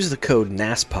and use the code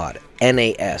NASPOD,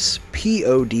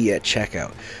 NASPOD at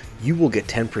checkout, you will get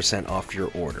 10% off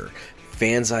your order.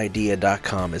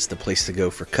 Fansidea.com is the place to go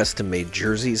for custom-made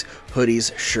jerseys,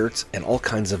 hoodies, shirts, and all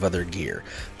kinds of other gear.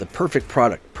 The perfect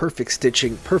product, perfect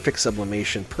stitching, perfect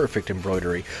sublimation, perfect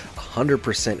embroidery,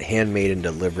 100% handmade and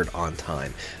delivered on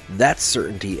time. That's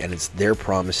certainty, and it's their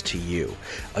promise to you.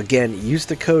 Again, use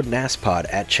the code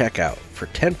NASPOD at checkout for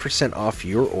 10% off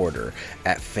your order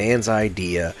at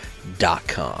fansidea.com.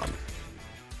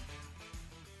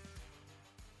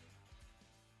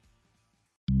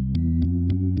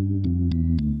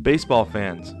 Baseball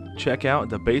fans, check out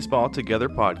the Baseball Together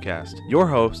podcast. Your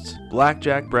hosts,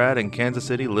 Blackjack Brad and Kansas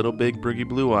City Little Big Briggy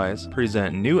Blue Eyes,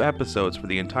 present new episodes for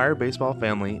the entire baseball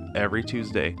family every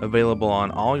Tuesday. Available on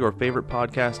all your favorite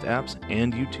podcast apps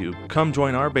and YouTube. Come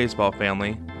join our baseball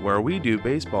family where we do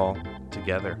baseball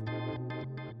together.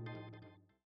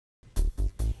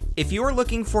 If you're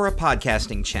looking for a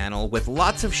podcasting channel with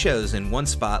lots of shows in one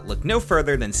spot, look no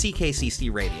further than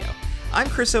CKCC Radio. I'm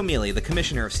Chris O'Mealy, the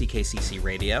commissioner of CKCC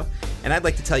Radio, and I'd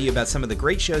like to tell you about some of the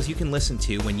great shows you can listen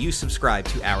to when you subscribe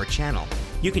to our channel.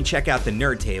 You can check out the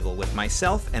Nerd Table with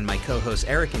myself and my co-hosts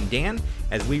Eric and Dan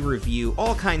as we review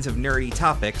all kinds of nerdy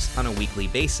topics on a weekly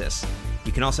basis.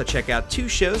 You can also check out two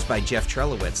shows by Jeff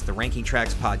Trelowitz, the Ranking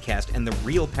Tracks podcast and the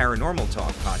Real Paranormal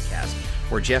Talk podcast,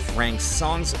 where Jeff ranks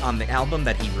songs on the album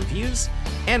that he reviews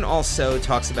and also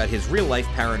talks about his real-life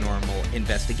paranormal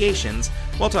investigations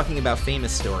while talking about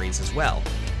famous stories as well.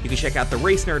 You can check out the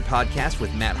Race Nerd podcast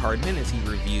with Matt Hardman as he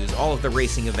reviews all of the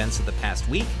racing events of the past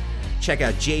week. Check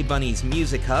out Jay Bunny's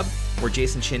Music Hub, where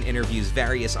Jason Chin interviews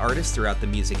various artists throughout the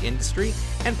music industry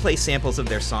and plays samples of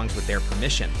their songs with their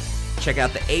permission. Check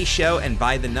out The A Show and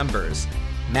By the Numbers.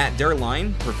 Matt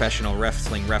Derline, professional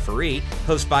wrestling referee,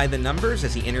 hosts By the Numbers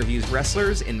as he interviews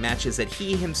wrestlers in matches that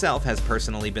he himself has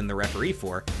personally been the referee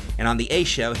for. And on The A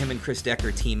Show, him and Chris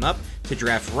Decker team up to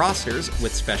draft rosters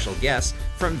with special guests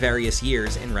from various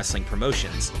years in wrestling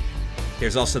promotions.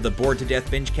 There's also the Bored to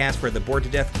Death Bingecast, where the Bored to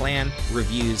Death clan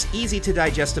reviews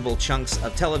easy-to-digestible chunks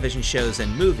of television shows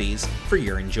and movies for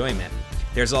your enjoyment.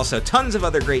 There's also tons of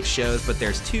other great shows, but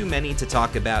there's too many to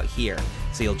talk about here.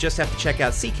 So you'll just have to check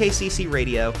out CKCC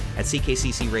Radio at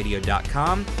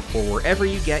ckccradio.com or wherever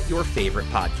you get your favorite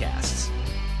podcasts.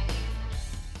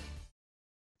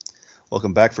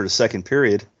 Welcome back for the second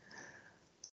period.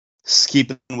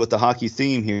 Keeping with the hockey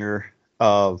theme here,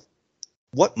 the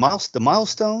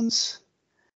milestones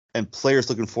and players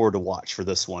looking forward to watch for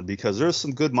this one, because there's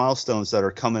some good milestones that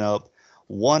are coming up.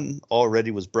 One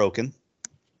already was broken.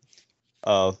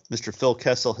 Mr. Phil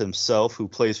Kessel himself, who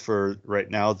plays for right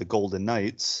now the Golden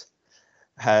Knights,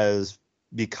 has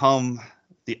become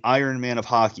the Iron Man of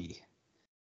hockey.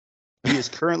 He is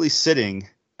currently sitting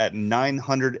at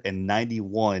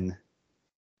 991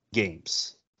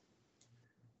 games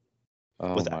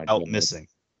without missing.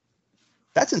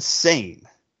 That's insane.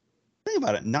 Think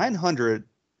about it.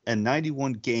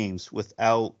 991 games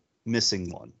without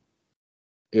missing one.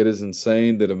 It is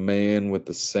insane that a man with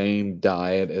the same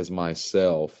diet as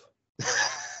myself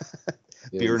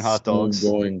beer and hot dogs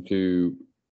going to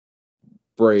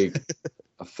break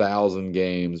 1,000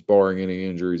 games, barring any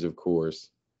injuries, of course.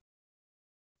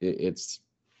 It's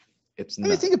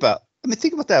nuts. Think about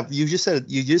that. You just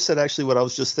said actually what I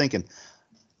was just thinking.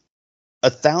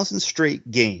 1,000 straight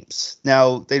games.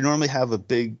 Now they normally have a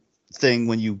big thing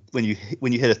when you hit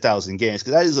 1,000 games,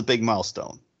 because that is a big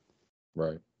milestone.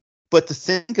 Right. But to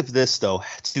think of this, though,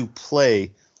 to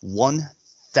play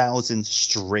 1,000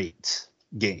 straight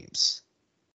games,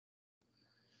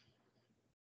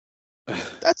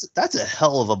 That's a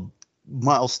hell of a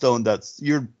milestone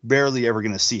you're barely ever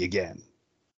going to see again.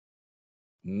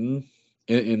 In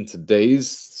today's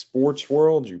sports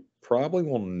world, you probably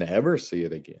will never see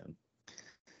it again.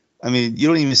 I mean, you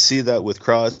don't even see that with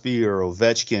Crosby or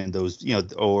Ovechkin, those,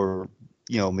 or,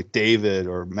 McDavid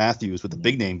or Matthews with the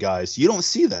big name guys. You don't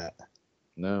see that.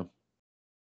 No.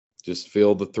 Just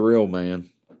feel the thrill,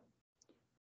 man.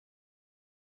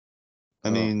 I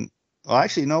mean, well,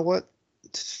 actually, you know what?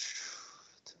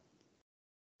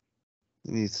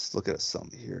 Let me just look at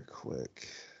something here quick.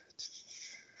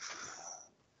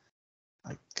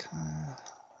 I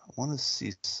want to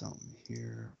see something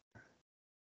here. I'm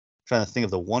trying to think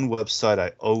of the one website I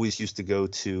always used to go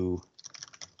to,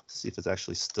 see if it's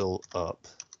actually still up.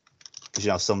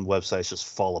 Because some websites just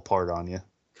fall apart on you.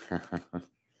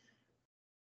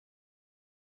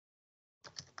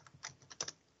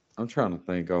 I'm trying to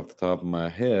think off the top of my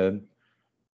head.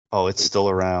 Oh, it's still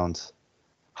around.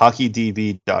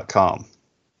 HockeyDB.com.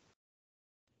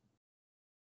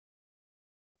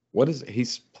 What is it?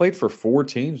 He's played for 4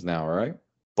 teams now, right?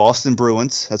 Boston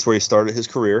Bruins. That's where he started his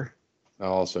career.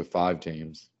 Also 5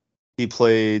 teams. He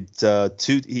played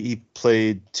two. He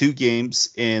played 2 games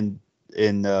in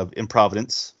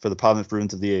Providence for the Providence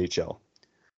Bruins of the AHL.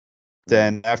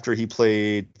 Then after he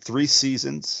played 3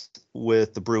 seasons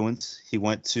with the Bruins, he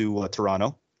went to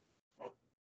Toronto.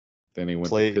 Then he went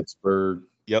to Pittsburgh.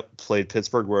 Yep, played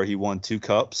Pittsburgh where he won 2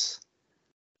 cups.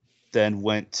 Then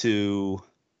went to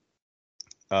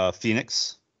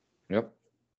Phoenix. Yep.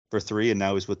 For 3, and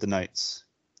now he's with the Knights.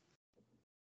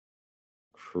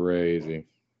 Crazy.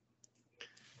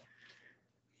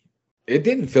 It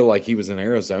didn't feel like he was in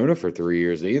Arizona for 3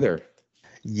 years either.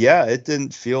 Yeah, it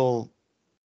didn't feel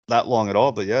that long at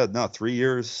all, but yeah, no, 3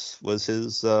 years was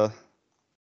his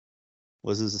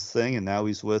thing, and now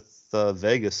he's with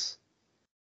Vegas.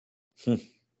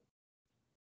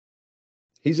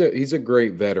 He's a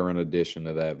great veteran addition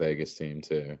to that Vegas team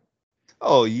too.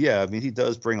 Oh yeah, I mean he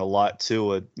does bring a lot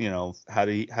to it. How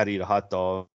to eat a hot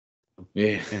dog.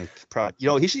 Yeah.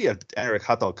 He should enter a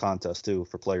hot dog contest too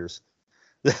for players.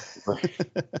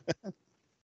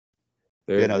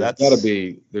 There's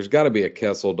got to be a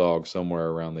Kessel dog somewhere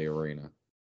around the arena.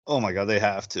 Oh my God, they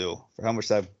have to. For how much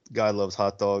that guy loves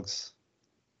hot dogs.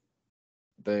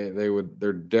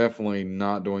 They're definitely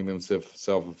not doing themselves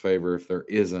a favor if there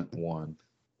isn't one.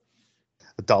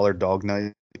 $1 dog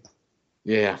night.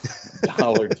 Yeah,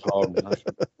 $1 dog night.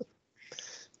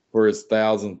 For his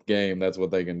 1,000th game, that's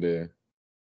what they can do.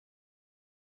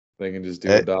 They can just do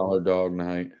a $1 dog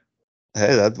night.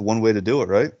 Hey, that's one way to do it,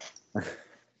 right?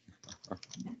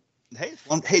 Hey,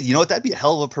 you know what? That'd be a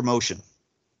hell of a promotion,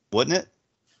 wouldn't it?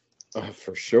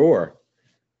 For sure.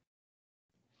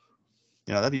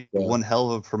 That'd be one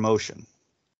hell of a promotion.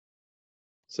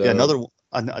 So yeah,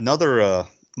 another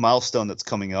milestone that's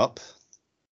coming up.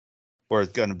 We're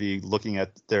going to be looking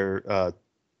at their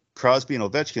Crosby and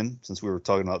Ovechkin, since we were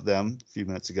talking about them a few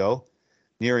minutes ago,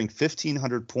 nearing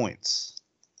 1,500 points.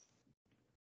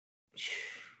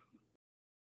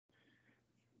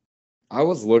 I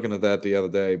was looking at that the other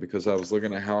day because I was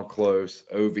looking at how close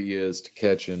Ovi is to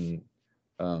catching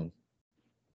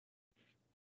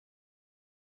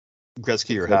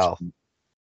Gretzky or Howe.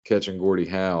 Catching Gordie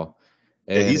Howe.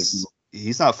 And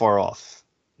he's not far off.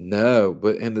 No,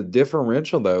 but in the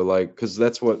differential though, because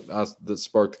that's that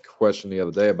sparked the question the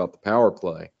other day about the power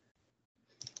play.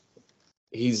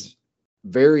 He's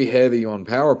very heavy on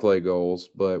power play goals,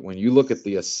 but when you look at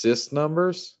the assist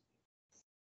numbers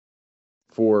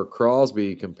for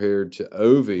Crosby compared to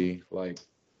Ovi,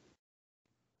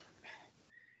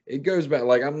 it goes back.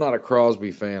 I'm not a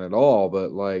Crosby fan at all,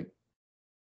 but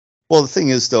well, the thing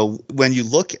is though, when you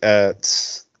look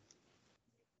at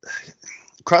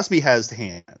Crosby has the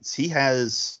hands. He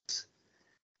has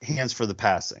hands for the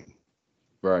passing.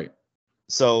 Right.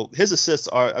 So his assists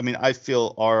I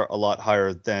feel are a lot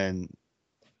higher than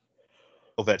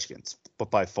Ovechkin's,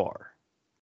 but by far.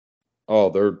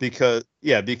 Oh, they're because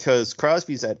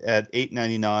Crosby's at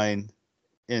 899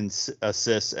 in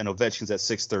assists and Ovechkin's at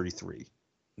 633.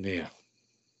 Yeah.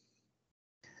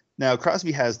 Now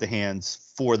Crosby has the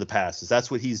hands for the passes.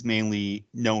 That's what he's mainly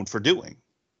known for doing.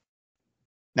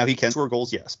 Now, he can score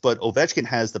goals, yes, but Ovechkin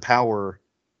has the power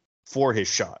for his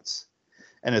shots.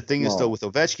 And the thing is, though, with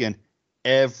Ovechkin,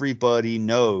 everybody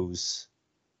knows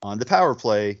on the power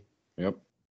play,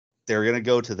 they're going to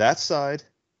go to that side.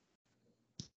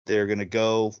 They're going to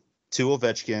go to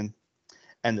Ovechkin.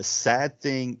 And the sad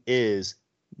thing is,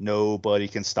 nobody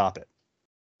can stop it.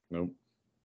 Nope.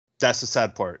 That's the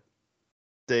sad part.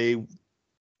 They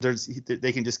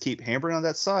can just keep hammering on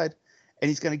that side, and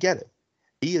he's going to get it.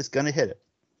 He is going to hit it.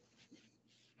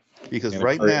 Because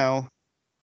right now,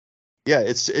 yeah,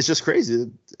 it's just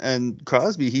crazy. And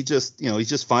Crosby, he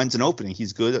just finds an opening.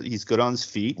 He's good. He's good on his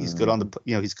feet. He's good on the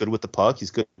he's good with the puck.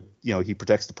 He's good. He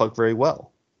protects the puck very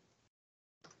well.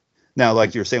 Now,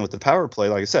 like you were saying with the power play,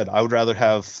 like I said, I would rather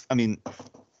have. I mean,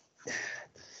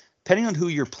 depending on who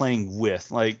you're playing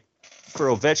with, like for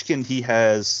Ovechkin, he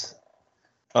has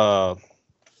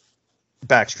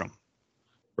Backstrom,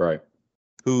 Right.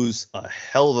 who's a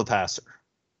hell of a passer.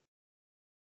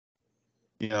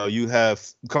 You have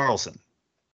Carlson.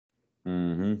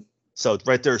 Mm-hmm. So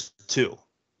right there's two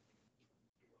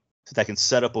that can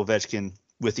set up Ovechkin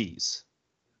with ease.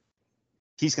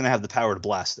 He's going to have the power to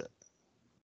blast it.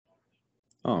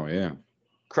 Oh, yeah.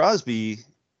 Crosby,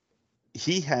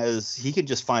 he can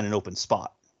just find an open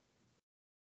spot.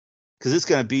 Because it's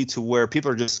going to be to where people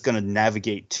are just going to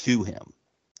navigate to him.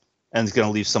 And it's going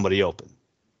to leave somebody open.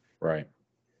 Right.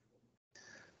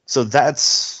 So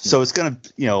it's going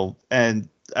to, and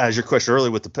as your question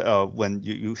earlier with the when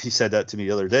he said that to me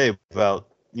the other day about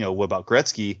what about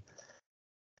Gretzky,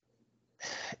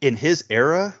 in his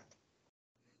era,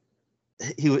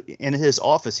 in his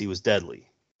office he was deadly.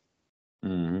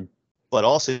 Mm-hmm. But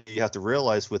also you have to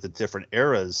realize with the different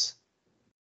eras,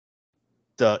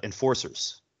 the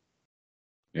enforcers.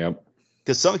 Yep.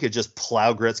 Because someone could just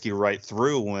plow Gretzky right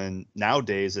through when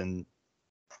nowadays, and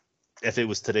if it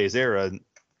was today's era,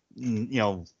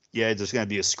 yeah, there's going to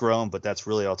be a scrum, but that's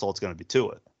really all it's going to be to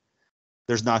it.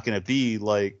 There's not going to be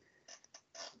like,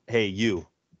 hey,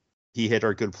 he hit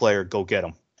our good player, go get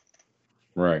him.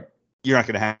 Right. You're not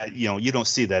going to have, you don't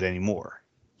see that anymore.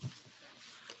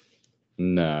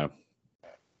 No.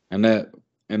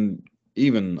 And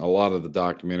even a lot of the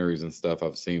documentaries and stuff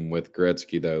I've seen with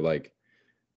Gretzky, though, like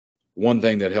one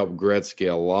thing that helped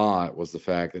Gretzky a lot was the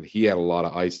fact that he had a lot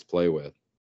of ice to play with.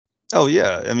 Oh,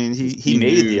 yeah. I mean, he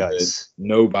made the ice.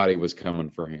 Nobody was coming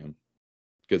for him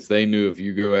because they knew if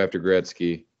you go after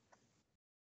Gretzky,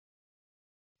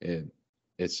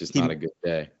 it's just not a good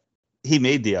day. He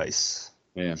made the ice.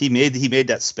 Yeah. He made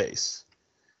that space.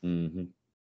 Mm-hmm.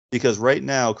 Because right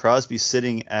now Crosby's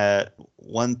sitting at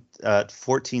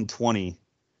 1420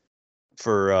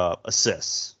 for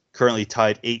assists, currently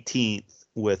tied 18th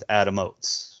with Adam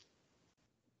Oates.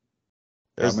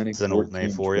 There's an old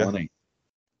name for you.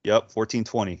 Yep,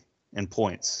 1420 in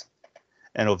points.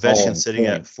 And Ovechkin sitting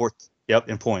at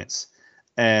in points.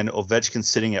 And Ovechkin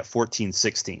sitting at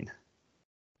 1416.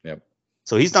 Yep.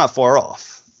 So he's not far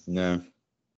off. No.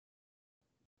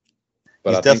 But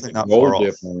he's I think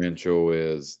definitely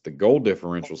the goal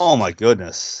differential. Oh my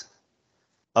goodness.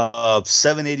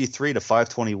 783 to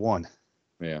 521.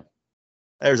 Yeah.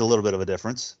 There's a little bit of a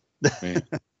difference. Yeah.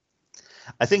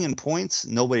 I think in points,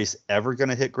 nobody's ever going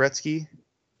to hit Gretzky.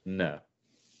 No.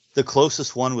 The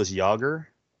closest one was Jágr.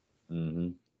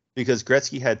 Mm-hmm. Because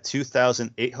Gretzky had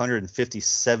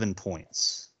 2,857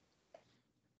 points.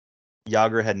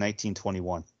 Jágr had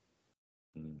 1921.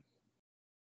 Mm.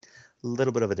 A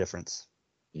little bit of a difference.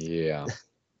 Yeah.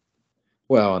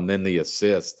 Well, and then the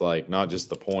assist, like not just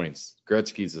the points.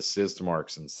 Gretzky's assist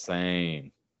mark's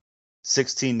insane.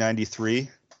 1693.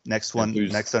 Next one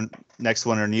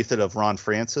underneath it of Ron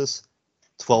Francis,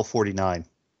 1249.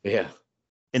 Yeah.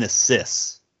 In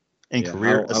assists. In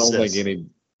career assists. I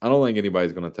don't think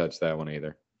anybody's going to touch that one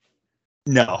either.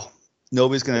 No.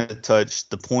 Nobody's going to touch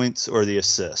the points or the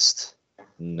assist.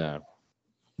 No.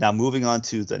 Now, moving on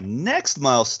to the next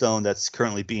milestone that's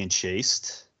currently being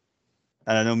chased,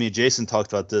 and I know me and Jason talked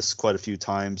about this quite a few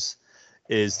times,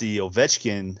 is the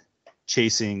Ovechkin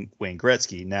chasing Wayne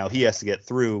Gretzky. Now, he has to get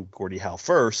through Gordie Howe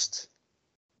first,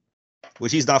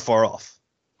 which he's not far off.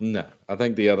 No. I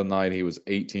think the other night he was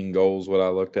 18 goals, what I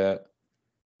looked at,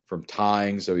 from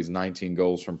tying, so he's 19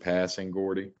 goals from passing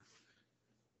Gordie.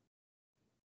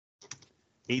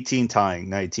 18 tying,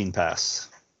 19 pass.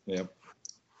 Yep.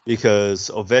 Because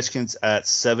Ovechkin's at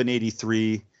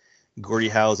 783, Gordie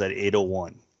Howe's at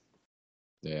 801.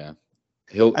 Yeah.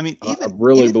 I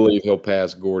really believe he'll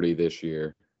pass Gordie this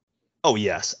year. Oh,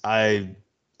 yes. I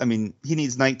mean, he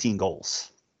needs 19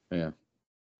 goals. Yeah.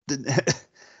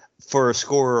 For a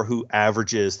scorer who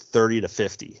averages 30 to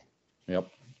 50. Yep.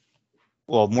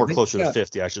 Well, more closer to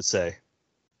 50, I should say.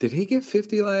 Did he get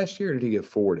 50 last year or did he get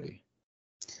 40?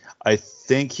 I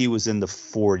think he was in the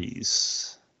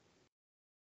 40s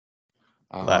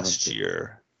last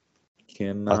year.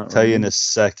 I'll tell you in a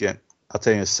second.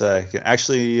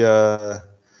 Actually,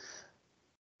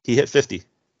 he hit 50.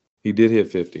 He did hit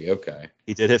 50. Okay.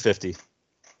 He did hit 50.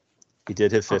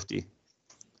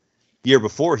 Year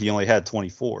before, he only had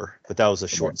 24, but that was a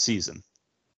short season.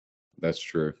 That's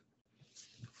true.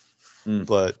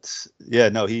 But yeah,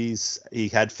 no, he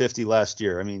had 50 last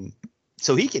year. I mean,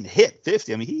 So he can hit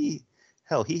 50. I mean, he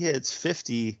hits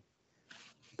 50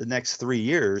 the next 3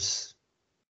 years.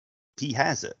 He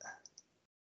has it.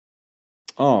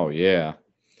 Oh yeah.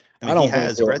 I mean,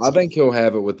 I think he'll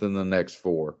have it within the next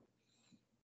 4.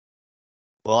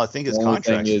 Well, I think his The only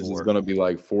thing contract's is 4. he's going to be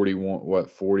like 41.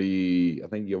 40? I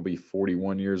think he'll be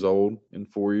 41 years old in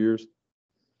 4 years.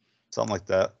 Something like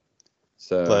that.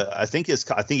 So, but I think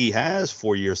he has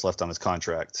 4 years left on his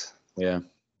contract. Yeah.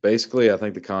 Basically, I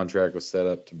think the contract was set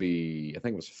up to be, I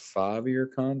think it was a 5-year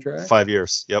contract. 5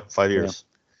 years. Yep, 5 years.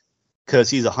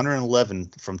 Because he's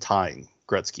 111 from tying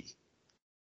Gretzky.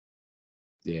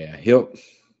 Yeah, it'll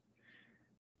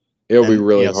be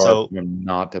really hard for him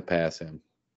not to pass him.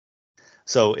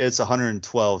 So it's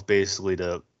 112 basically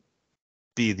to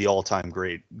be the all-time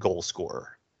great goal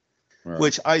scorer. Right.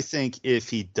 Which I think if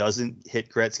he doesn't hit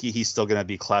Gretzky, he's still going to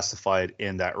be classified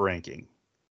in that ranking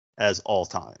as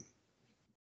all-time.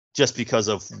 Just because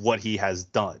of what he has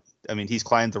done. I mean, he's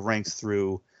climbed the ranks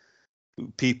through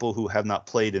people who have not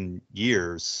played in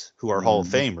years, who are Hall of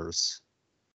Famers,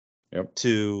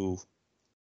 to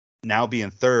now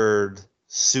being third,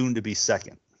 soon to be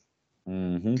second.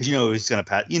 Because he's going to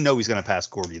pass. He's going to pass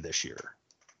Gordy this year.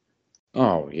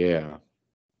 Oh yeah,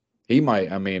 he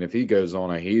might. I mean, if he goes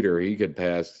on a heater, he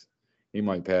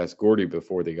might pass Gordy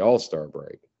before the All-Star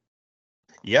break.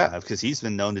 Yeah, because he's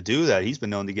been known to do that. He's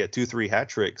been known to get 2-3 hat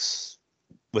tricks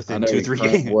within 2-3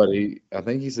 games. I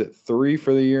think he's at 3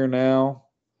 for the year now.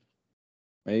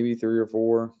 Maybe 3 or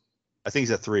 4. I think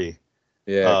he's at 3.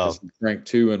 Yeah, because he ranked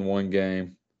 2 in one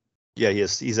game. Yeah,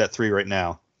 he's at 3 right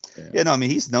now. Yeah, no, I mean,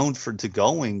 he's known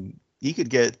he could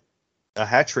get a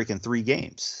hat trick in 3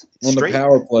 games. On the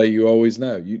power play, you always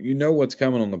know. You know what's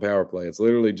coming on the power play. It's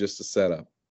literally just a setup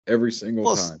every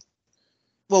single time.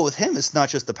 Well, with him, it's not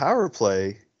just the power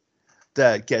play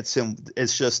that gets him.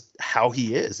 It's just how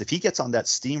he is. If he gets on that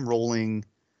steamrolling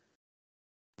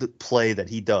play that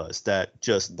he does, that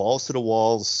just balls to the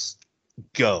walls,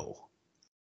 go,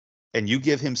 and you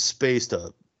give him space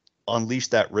to unleash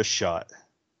that wrist shot,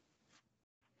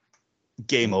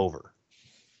 game over.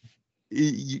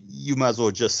 You might as well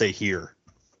just say here.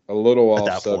 A little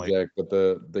off subject, but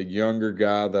the younger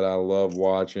guy that I love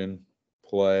watching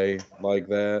play like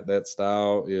that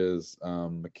style is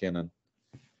McKinnon.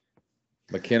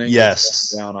 McKinnon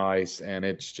gets down ice, and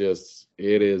it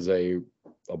is a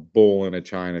bull in a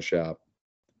china shop.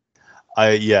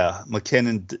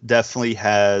 McKinnon definitely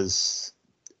has,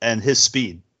 and his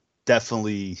speed,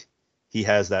 definitely he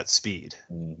has that speed.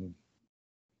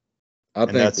 I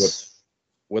think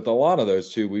with a lot of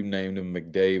those too, we've named them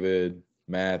McDavid,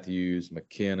 Matthews,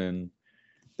 McKinnon.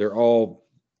 They're all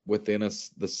within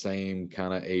the same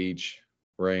kind of age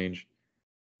range,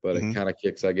 but it kind of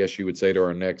kicks, I guess you would say, to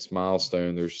our next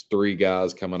milestone. There's 3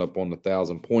 guys coming up on the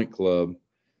 1,000-point club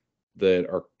that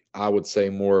are, I would say,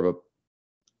 more of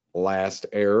a last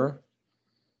era,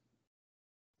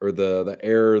 or the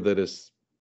era that is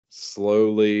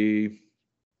slowly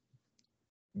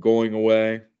going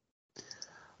away.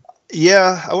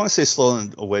 Yeah, I want to say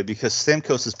slowing away because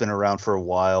Stamkos has been around for a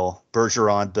while.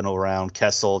 Bergeron been around.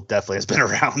 Kessel definitely has been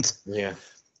around. Yeah.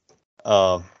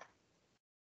 But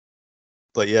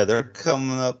yeah, they're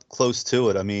coming up close to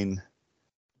it. I mean,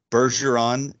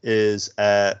 Bergeron is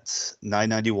at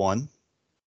 991.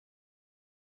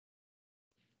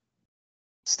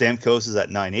 Stamkos is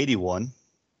at 981.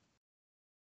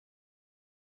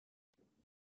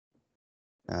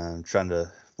 I'm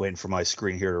waiting for my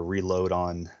screen here to reload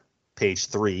on page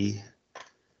 3.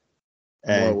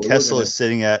 And Kessel is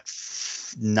sitting at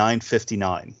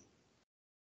 959.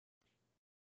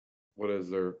 What is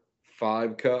there?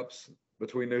 5 cups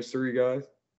between those 3 guys?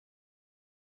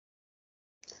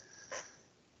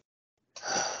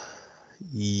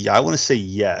 Yeah, I want to say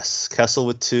yes. Kessel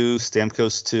with 2,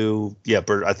 Stamkos 2. Yeah,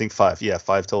 I think 5. Yeah,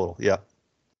 5 total. Yeah.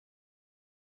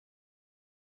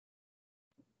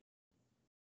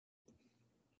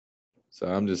 So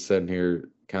I'm just sitting here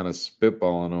kind of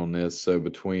spitballing on this. So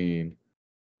between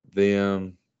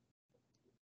them,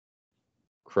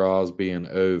 Crosby, and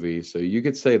Ovi, so you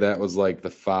could say that was like the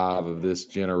 5 of this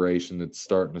generation that's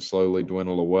starting to slowly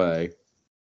dwindle away.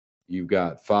 You've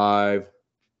got 9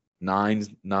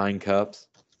 cups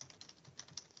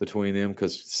between them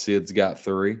because Sid's got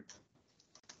 3.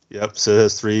 Yep, Sid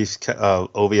has 3.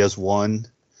 Ovi has 1.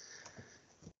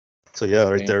 So yeah,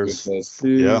 right there. Has 2.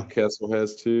 Yeah. Kessel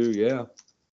has 2. Yeah.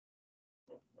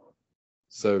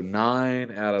 So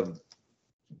 9 out of,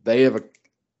 they have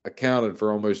accounted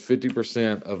for almost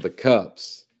 50% of the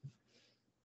cups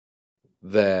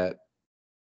that,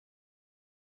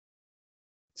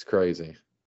 it's crazy.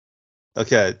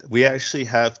 Okay, we actually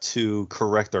have to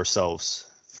correct ourselves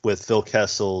with Phil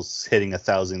Kessel's hitting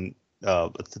 1,000,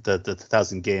 the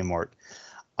 1,000 game mark.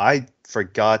 I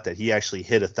forgot that he actually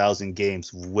hit 1,000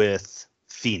 games with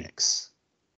Phoenix.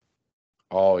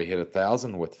 Oh, he hit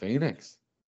 1,000 with Phoenix.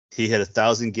 He hit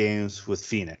 1,000 games with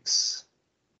Phoenix.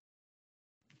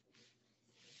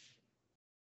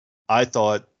 I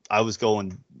thought he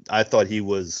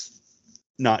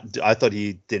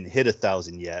didn't hit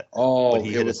 1,000 yet. Oh, but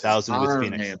he hit 1,000 with Iron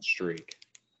Phoenix. Man streak.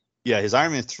 Yeah, his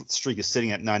Ironman streak is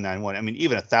sitting at 991. I mean,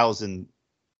 even 1,000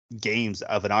 games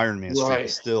of an Ironman streak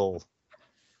is still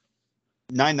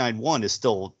 991 is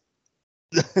still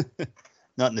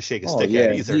nothing to shake a stick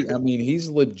at either. He's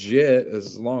legit.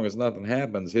 As long as nothing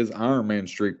happens, his Iron Man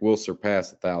streak will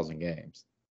surpass 1,000 games.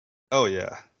 Oh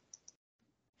yeah.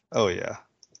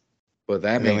 But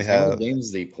that means how many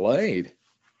games he played?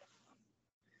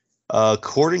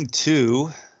 According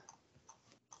to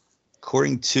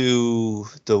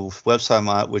the website I'm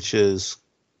at, which is,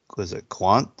 was it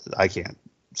Quant? I can't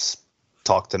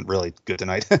talk to really good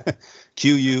tonight.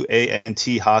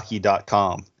 QUANT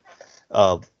hockey.com.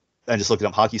 I'm just looking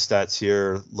up hockey stats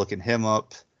here, looking him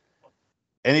up.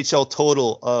 NHL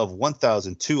total of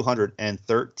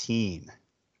 1,213.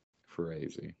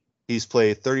 Crazy. He's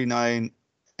played 39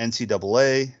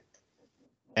 NCAA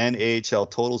and AHL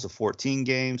totals of 14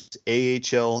 games.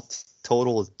 AHL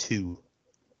total of 2.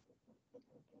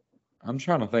 I'm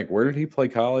trying to think. Where did he play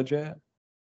college at?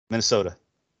 Minnesota.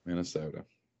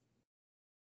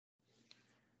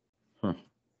 Huh.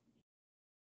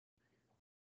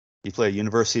 He played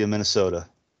University of Minnesota.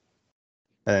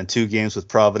 And then 2 games with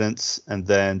Providence, and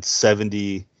then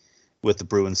 70 with the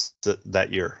Bruins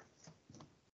that year.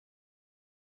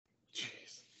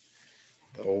 Jeez.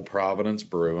 The old Providence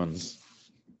Bruins.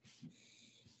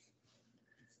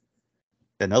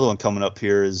 Another one coming up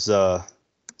here is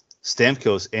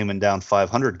Stamkos aiming down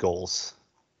 500 goals.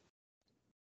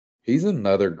 He's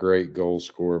another great goal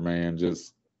scorer, man.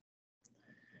 Just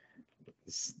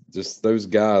those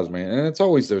guys, man. And it's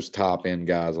always those top end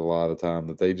guys a lot of the time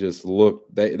that they just look,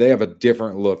 they have a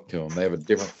different look to them. They have a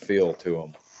different feel to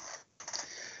them.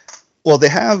 Well,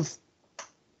 I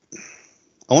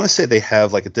want to say they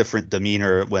have like a different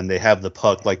demeanor when they have the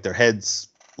puck, like their heads,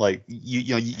 like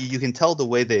you can tell the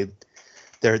way their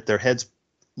heads,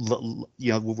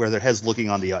 where their heads looking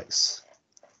on the ice,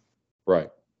 right?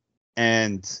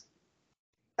 And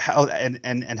how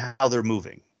how they're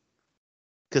moving,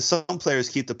 because some players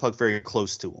keep the puck very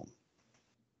close to them,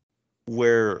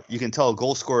 where you can tell a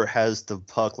goal scorer has the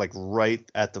puck like right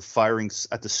at the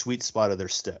sweet spot of their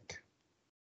stick,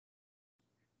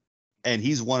 and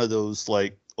he's one of those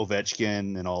like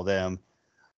Ovechkin and all them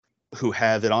who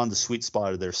have it on the sweet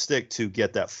spot of their stick to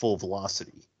get that full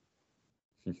velocity.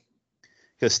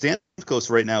 Because Stamkos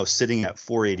right now is sitting at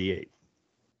 488.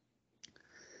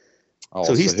 Oh,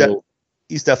 so he's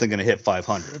definitely going to hit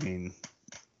 500. I mean,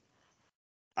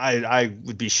 I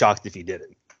would be shocked if he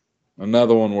didn't.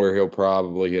 Another one where he'll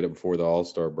probably hit it before the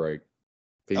All-Star break.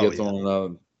 If he gets on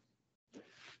another,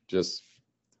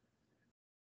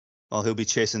 well, he'll be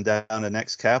chasing down the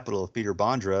next capital of Peter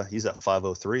Bondra. He's at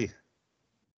 503.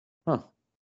 Huh.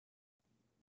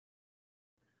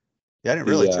 Yeah, I didn't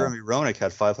realize Jeremy Roenick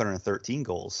had 513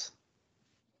 goals.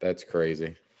 That's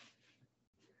crazy.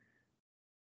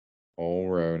 Oh,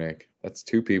 Roenick. That's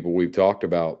 2 people we've talked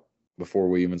about before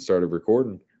we even started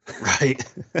recording. Right.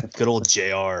 Good old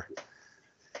JR.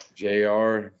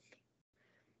 JR.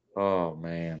 Oh,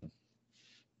 man.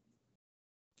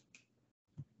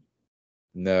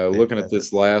 No, looking at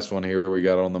this last one here we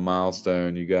got on the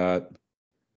milestone, you got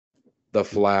the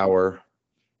Flower.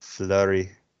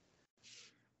 Fleury.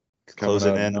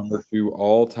 Closing in number 2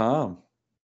 all time.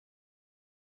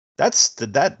 That's a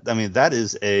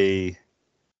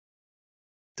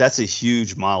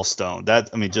huge milestone.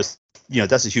 That's a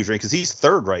huge rank because he's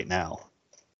 3rd right now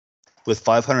with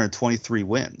 523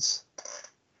 wins.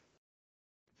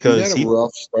 Because he had a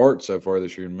rough start so far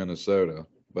this year in Minnesota,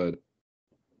 but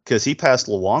because he passed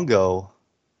Luongo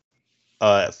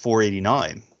at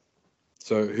 489.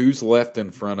 So who's left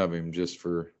in front of him just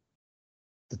for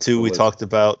the 2 we talked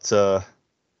about of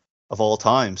all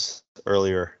times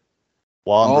earlier?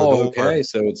 Okay.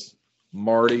 So it's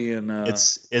Marty and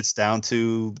it's down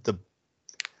to the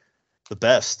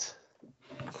best.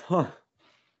 Huh.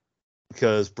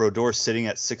 Because Brodor's sitting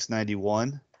at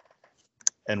 691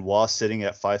 and Wass sitting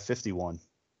at 551.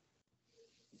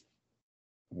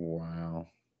 Wow.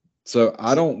 So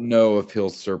I don't know if he'll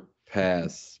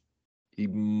surpass. He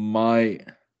might.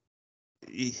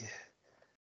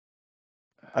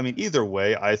 I mean, either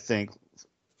way, I think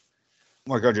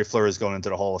Marc-Andre Fleury is going into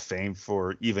the Hall of Fame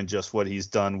for even just what he's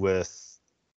done with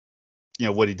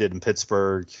what he did in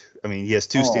Pittsburgh. I mean, he has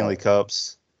 2 Stanley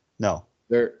Cups. No.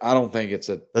 I don't think it's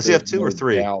a. Does he have 2 or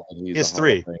 3? He has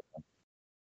 3.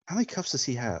 How many cups does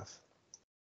he have?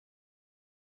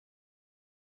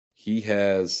 He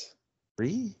has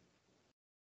 3?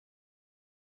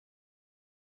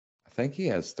 I think he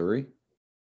has 3.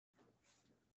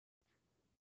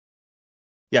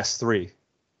 Yes, 3.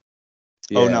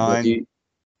 Yeah,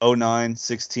 09,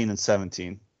 16, and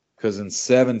 17. Because in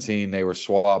 17, they were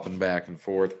swapping back and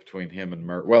forth between him and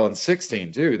Murray. Well, in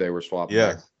 16, too, they were swapping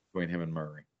back between him and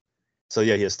Murray. So,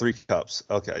 yeah, he has 3 cups.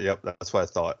 Okay, yep, that's what I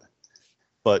thought.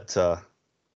 But,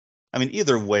 I mean,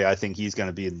 either way, I think he's going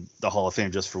to be in the Hall of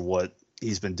Fame just for what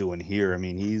he's been doing here. I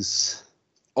mean, he's...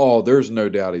 Oh, there's no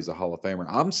doubt he's a Hall of Famer.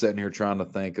 I'm sitting here trying to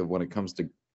think of when it comes to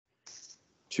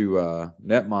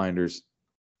netminders.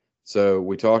 So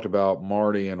we talked about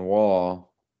Marty and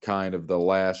Wall, kind of the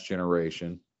last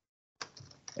generation.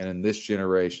 And in this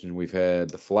generation, we've had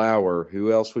the Flower.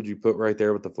 Who else would you put right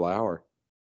there with the Flower?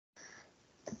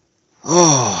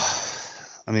 Oh,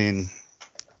 I mean,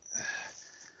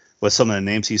 with some of the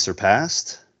names he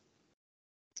surpassed?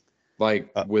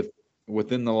 Like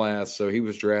within the last, so he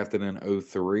was drafted in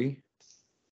 03.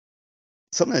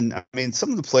 Some of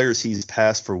the players he's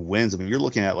passed for wins. I mean, you're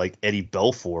looking at like Eddie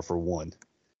Belfour for one,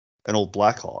 an old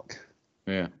Blackhawk.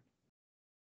 Yeah.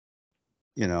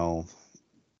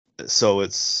 So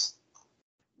it's,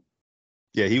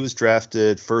 he was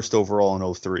drafted first overall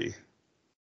in 03.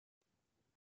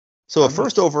 So a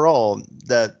first overall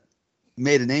that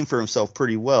made a name for himself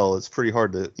pretty well. It's pretty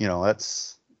hard to,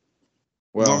 that's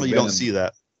normally you don't see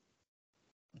that.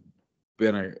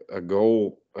 Been a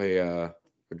goaltender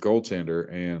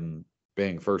and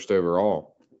being first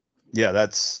overall. Yeah,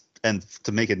 and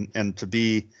to make it and to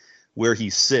be where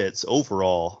he sits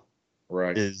overall,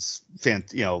 right, is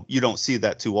you don't see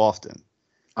that too often.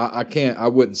 I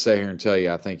wouldn't sit here and tell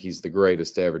you I think he's the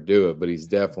greatest to ever do it, but he's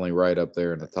definitely right up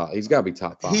there in the top. He's got to be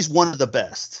top 5. He's one of the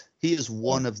best. He is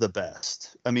one of the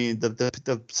best. I mean,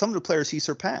 the some of the players he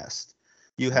surpassed.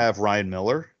 You have Ryan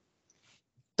Miller,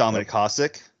 Dominic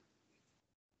Hasek,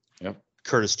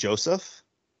 Curtis Joseph,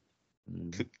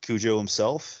 Cujo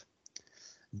himself,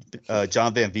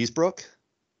 John Van Beesbrook,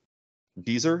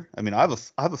 Beezer. I mean, I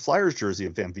have a Flyers jersey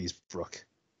of Van Beesbrook.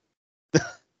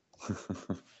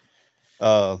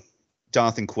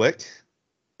 Jonathan Quick.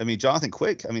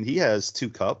 He has 2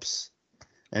 cups.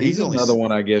 And he's another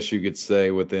one, I guess you could say,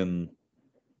 within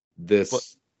this. But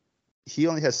he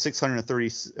only has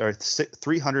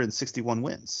 361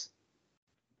 wins.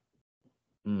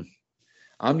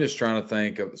 I'm just trying to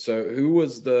think of. So who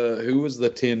was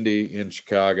the Tindy in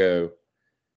Chicago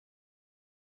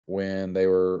when they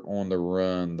were on the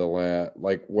run?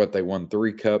 They won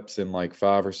 3 cups in like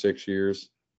 5 or 6 years.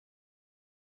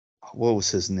 What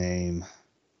was his name?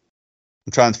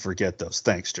 I'm trying to forget those.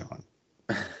 Thanks, John.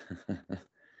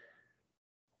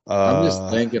 I'm just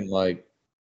thinking like.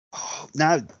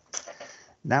 Now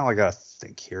I gotta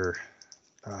think here.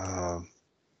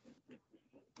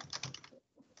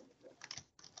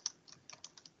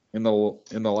 In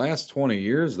the last 20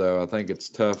 years, though, I think it's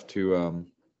tough to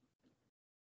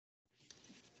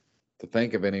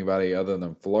think of anybody other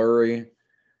than Fleury.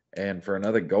 And for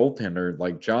another goaltender,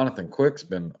 like Jonathan Quick's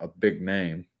been a big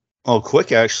name. Oh,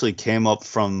 Quick actually came up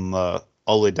from all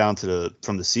the way down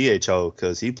from the CHL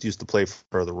because he used to play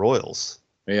for the Royals.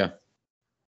 Yeah.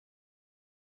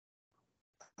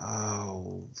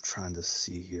 Oh, trying to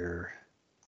see here.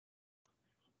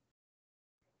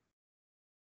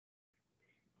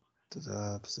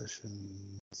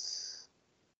 Positions.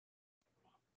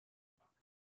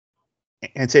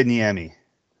 Ante Niemi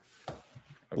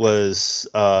was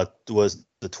the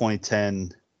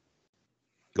 2010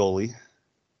 goalie.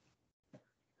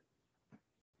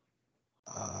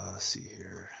 Let's see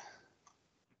here.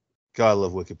 God, I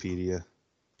love Wikipedia.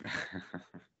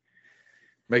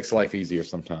 Makes life easier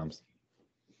sometimes.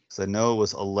 So I know it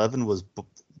was 11 was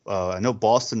I know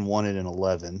Boston won it in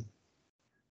 11.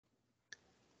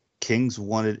 Kings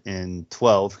won it in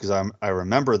 12 because I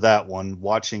remember that one,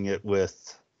 watching it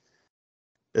with.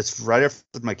 It's right after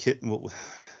my kid. It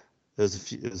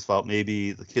was about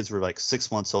maybe the kids were like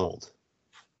 6 months old,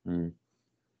 and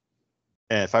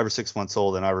 5 or 6 months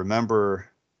old, and I remember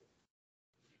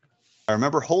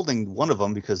holding one of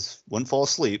them because wouldn't fall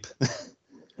asleep,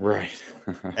 right,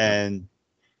 and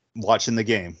watching the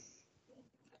game,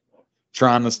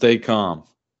 trying to stay calm.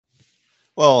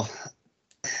 Well,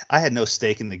 I had no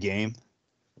stake in the game,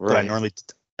 right.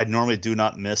 But I normally do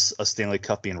not miss a Stanley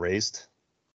Cup being raised.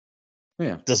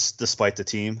 Yeah. Despite the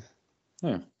team.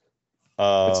 Yeah.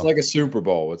 It's like a Super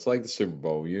Bowl. It's like the Super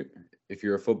Bowl. If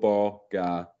you're a football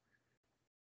guy,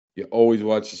 You always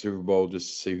watch the Super Bowl just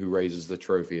to see who raises the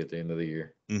trophy at the end of the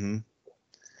year. Mm-hmm.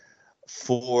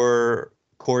 For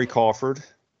Corey Crawford,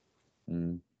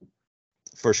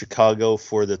 for Chicago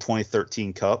for the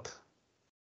 2013 Cup.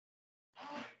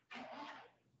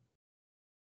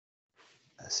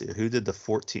 Let's see, who did the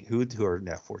 14? Who are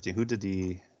now 14? Who did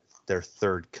their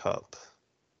third Cup?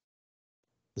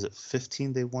 Was it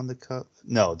 15 they won the Cup?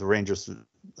 No, the Rangers.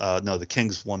 No, the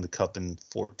Kings won the Cup in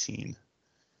 14. I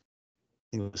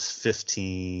think it was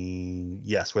 15.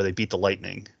 Yes, where they beat the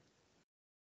Lightning.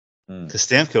 Because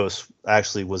Stamkos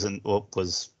actually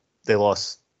they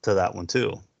lost to that one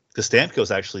too. Because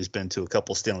Stamkos actually has been to a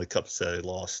couple Stanley Cups that they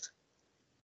lost.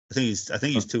 I think he's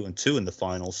 2-2 in the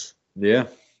finals. Yeah,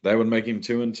 that would make him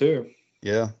 2-2.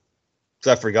 Yeah,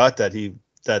 because I forgot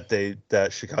that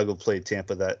Chicago played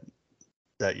Tampa that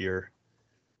year.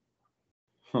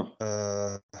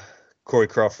 Corey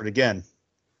Crawford again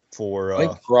for. I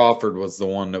think Crawford was the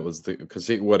one that was because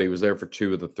he was there for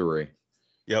 2 of the 3.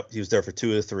 Yep, he was there for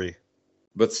 2 of the 3.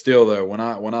 But still, though,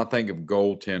 when I think of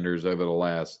goaltenders over the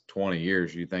last 20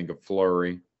 years, you think of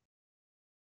Fleury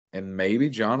and maybe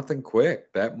Jonathan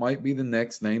Quick. That might be the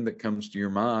next name that comes to your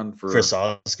mind for Chris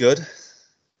Osgood.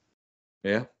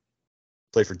 Yeah,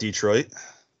 played for Detroit.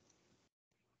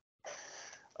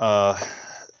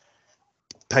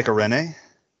 Pecorine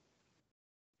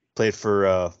played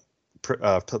for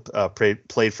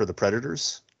played for the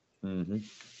Predators. Mm-hmm.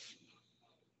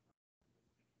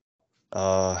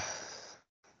 I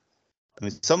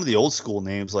mean, some of the old school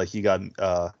names, like you got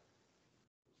Mika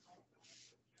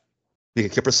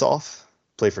Kiprasov,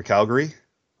 played for Calgary.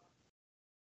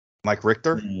 Mike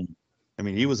Richter. Mm-hmm. I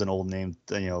mean, he was an old name,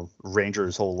 Ranger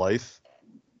his whole life.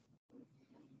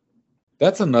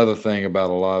 That's another thing about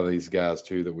a lot of these guys,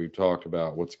 too, that we've talked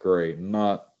about. What's great,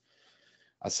 I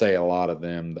say a lot of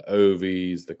them, the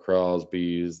Ovies, the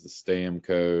Crosbys, the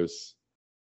Stamkos.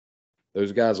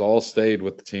 Those guys all stayed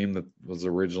with the team that was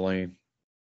originally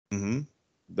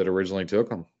took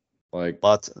them. Like a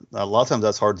lot of times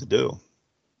that's hard to do.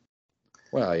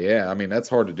 Well, yeah, I mean that's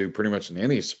hard to do pretty much in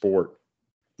any sport.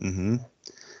 Mm-hmm.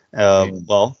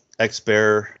 Well,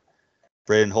 ex-Bear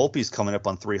Braden Holtby's coming up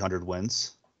on 300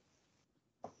 wins.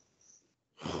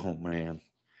 Oh man,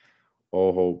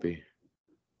 Holtby.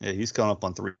 Yeah, he's coming up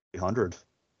on 300.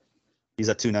 He's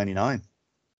at 299.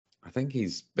 I think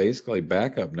he's basically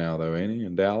backup now, though, ain't he,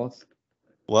 in Dallas?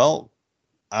 Well,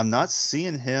 I'm not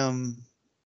seeing him.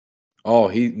 Oh,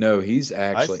 he's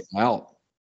actually out.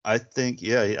 I think,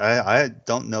 I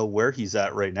don't know where he's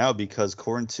at right now because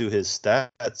according to his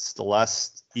stats, the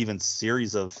last even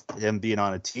series of him being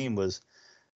on a team was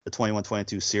the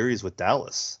 21-22 series with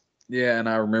Dallas. Yeah, and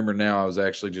I remember now I was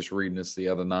actually just reading this the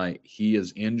other night. He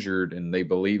is injured, and they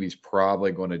believe he's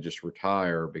probably going to just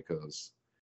retire because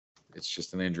it's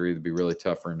just an injury that'd be really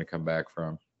tough for him to come back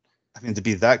from. I mean, to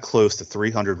be that close to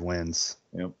 300 wins.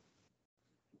 Yep.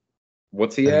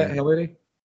 What's he at? How many?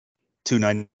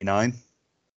 299.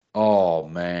 Oh,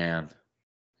 man.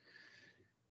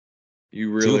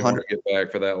 You really want to get back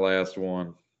for that last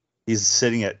one. He's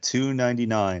sitting at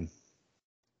 299.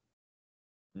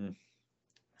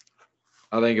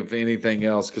 I think if anything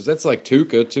else, because that's like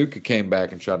Tuukka. Tuukka came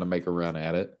back and tried to make a run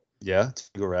at it. Yeah,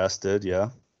 Tuukka Rask did, yeah.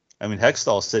 I mean,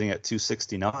 Hextall's sitting at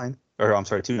 269. Or, I'm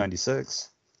sorry, 296.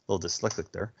 A little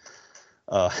dyslexic there.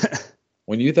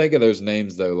 When you think of those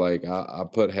names, though, like I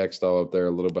put Hextall up there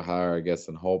a little bit higher, I guess,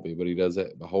 than Holtby, but he does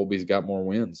it. But Holtby's got more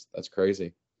wins. That's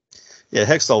crazy. Yeah,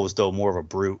 Hextall was, though, more of a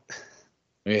brute.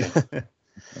 Yeah.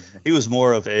 He was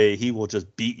more of he will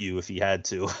just beat you if he had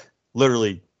to.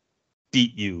 Literally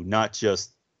beat you, not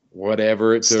just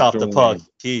whatever it took stop to the win. puck.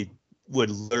 He would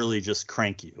literally just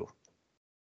crank you.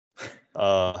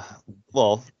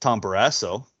 Well, Tom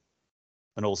Barrasso,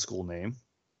 an old school name.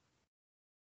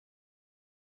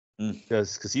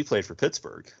 Because he played for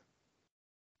Pittsburgh.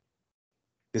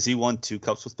 Because he won 2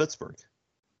 cups with Pittsburgh.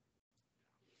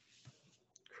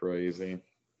 Crazy.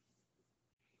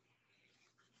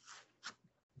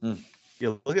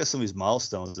 Yeah, look at some of these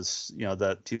milestones. It's,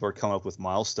 that people are coming up with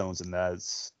milestones, and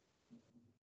that's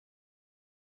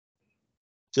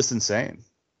just insane.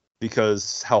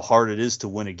 Because how hard it is to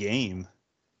win a game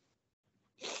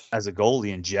as a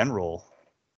goalie in general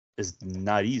is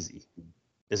not easy.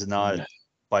 Is not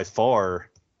by far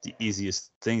the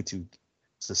easiest thing to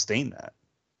sustain that.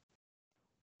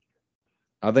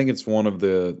 I think it's one of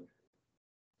the,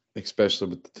 especially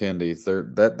with the tendies,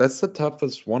 that's the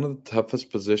toughest, one of the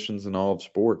toughest positions in all of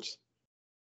sports.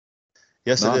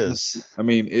 Yes, it is. I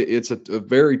mean, it's a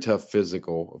very tough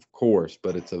physical, of course,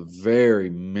 but it's a very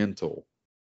mental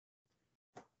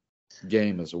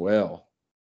game as well.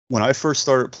 When I first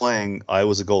started playing, I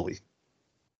was a goalie.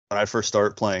 I first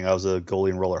started playing, I was a goalie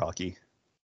in roller hockey.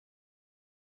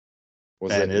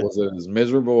 Was it as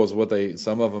miserable as what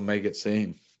some of them make it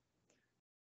seem?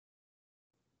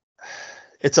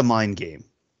 It's a mind game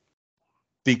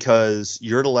because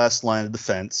you're the last line of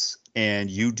defense, and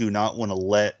you do not want to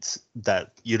let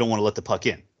the puck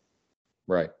in.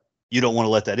 Right. You don't want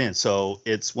to let that in. So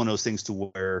it's one of those things to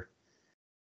where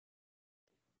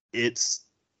when it's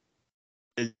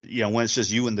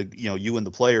just you and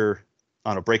the player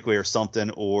on a breakaway or something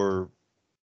or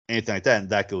anything like that, and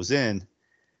that goes in,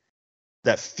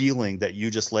 that feeling that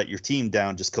you just let your team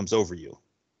down just comes over you.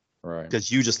 Right.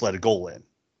 Because you just let a goal in.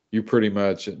 You pretty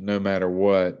much, no matter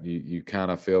what, you kind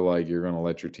of feel like you're going to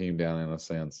let your team down in a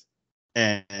sense.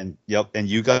 And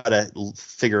you got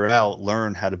to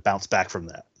learn how to bounce back from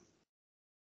that.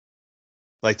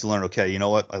 Like to learn, okay, you know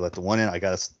what? I let the one in. I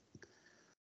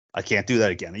can't do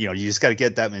that again. You just got to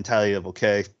get that mentality of,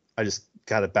 okay, I just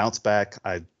got to bounce back.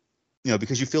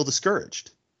 Because you feel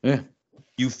discouraged. Yeah.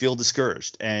 You feel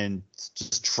discouraged, and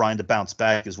just trying to bounce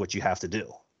back is what you have to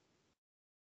do.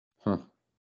 Huh.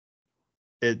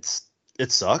 It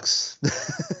sucks.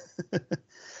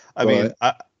 I mean,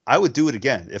 I would do it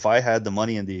again. If I had the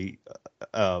money and the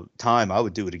time, I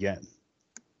would do it again.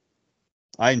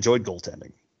 I enjoyed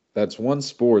goaltending. That's one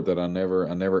sport that I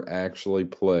never actually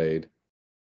played,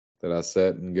 that I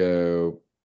sat and go,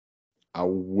 I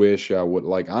wish I would.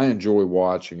 Like, I enjoy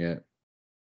watching it.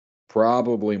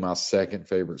 Probably my second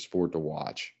favorite sport to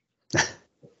watch. It's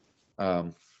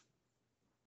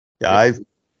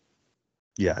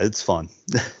fun.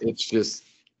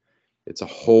 It's a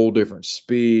whole different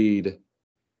speed.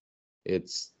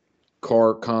 It's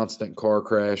constant car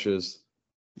crashes.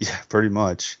 Yeah, pretty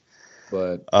much.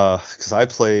 But because I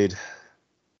played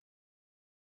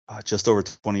just over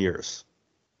 20 years.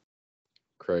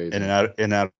 Crazy. In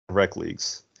and out of rec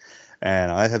leagues, and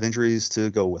I have injuries to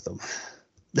go with them.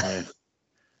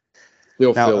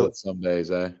 Still feel it some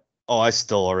days, eh? Oh, I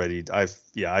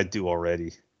do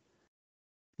already.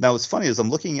 Now, what's funny is I'm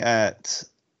looking at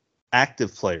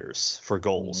active players for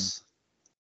goals.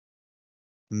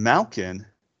 Mm-hmm. Malkin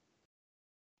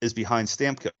is behind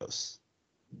Stamkos.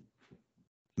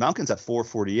 Malkin's at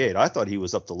 448. I thought he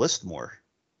was up the list more.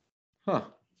 Huh.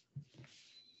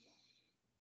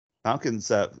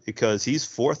 Malkin's because he's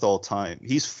fourth all time.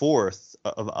 He's fourth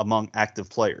among active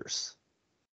players.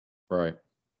 Right.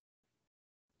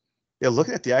 Yeah,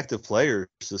 looking at the active players,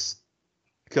 just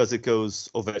because it goes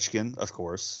Ovechkin, of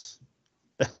course,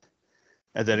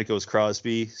 and then it goes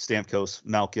Crosby, Stamkos,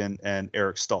 Malkin, and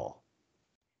Eric Stahl.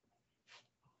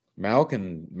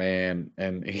 Malkin, man,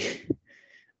 and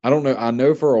I don't know. I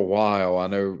know for a while. I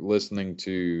know listening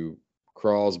to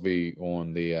Crosby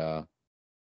on the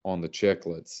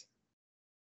chicklets.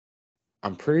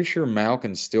 I'm pretty sure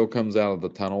Malkin still comes out of the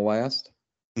tunnel last.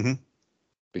 Mm-hmm.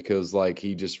 Because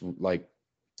he just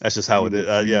that's just how it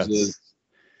is. Yes.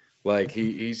 Like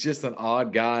he's just an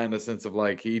odd guy in the sense of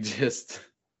he just.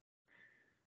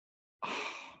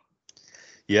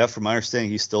 Yeah, from my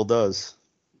understanding, he still does.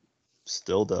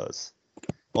 Still does.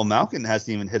 Well, Malkin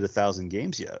hasn't even hit 1,000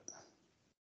 games yet.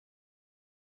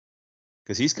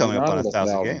 Because he's coming up on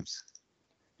 1,000 games.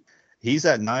 He's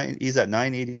at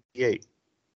 988.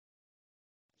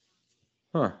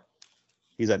 Huh.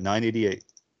 He's at 988.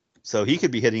 So he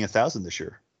could be hitting 1,000 this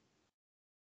year.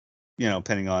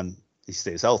 Depending on he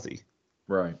stays healthy.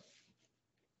 Right.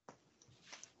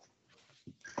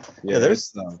 Yeah,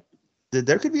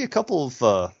 there could be a couple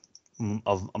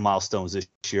of milestones this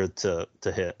year to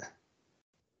hit.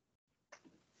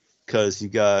 Because you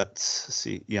got,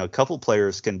 a couple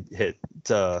players can hit.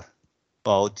 John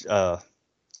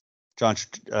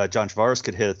Tavares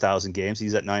could hit 1,000 games.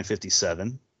 He's at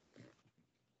 957.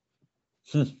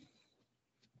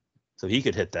 So he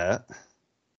could hit that.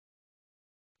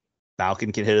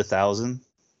 Malkin can hit 1,000.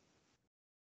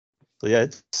 So yeah,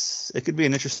 it could be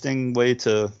an interesting way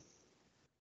to.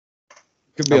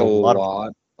 Could be a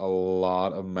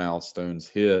lot of milestones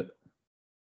hit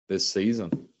this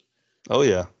season. Oh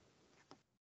yeah.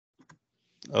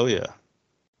 Oh yeah.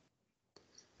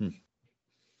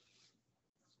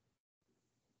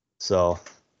 So,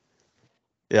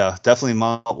 yeah, definitely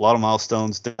a lot of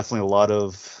milestones. Definitely a lot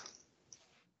of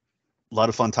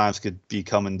fun times could be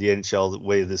coming the NHL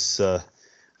way this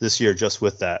year just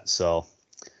with that. So,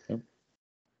 on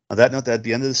that note, at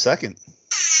the end of the second,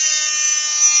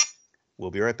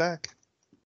 we'll be right back.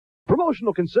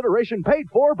 Promotional consideration paid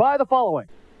for by the following.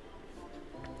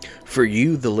 For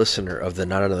you, the listener of the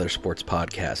Not Another Sports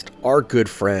podcast, our good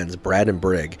friends Brad and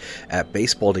Brig at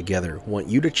Baseball Together want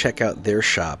you to check out their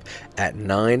shop at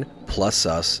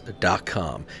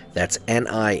 9plusus.com. That's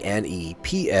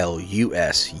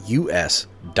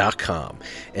NINEPLUSUS.com.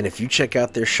 And if you check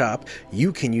out their shop,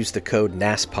 you can use the code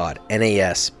NASPOD,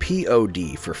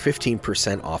 NASPOD, for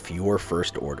 15% off your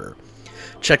first order.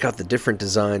 Check out the different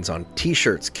designs on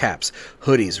t-shirts, caps,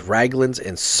 hoodies, raglans,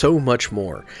 and so much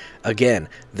more. Again,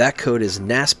 that code is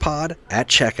NASPOD at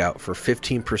checkout for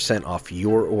 15% off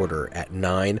your order at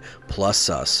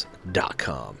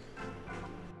 9plusus.com.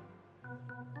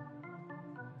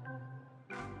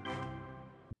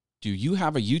 Do you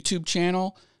have a YouTube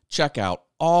channel? Check out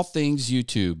All Things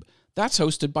YouTube. That's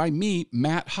hosted by me,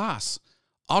 Matt Haas.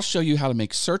 I'll show you how to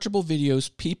make searchable videos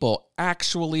people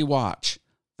actually watch.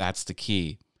 That's the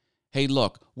key. Hey,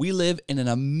 look, we live in an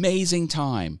amazing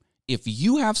time. If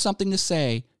you have something to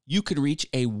say, you can reach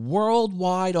a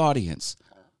worldwide audience.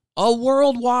 A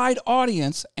worldwide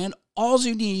audience, and all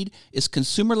you need is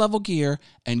consumer-level gear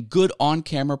and good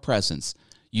on-camera presence.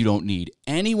 You don't need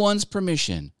anyone's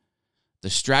permission.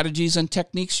 The strategies and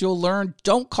techniques you'll learn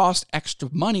don't cost extra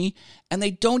money, and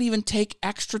they don't even take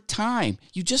extra time.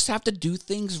 You just have to do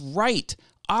things right.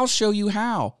 I'll show you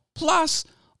how. Plus,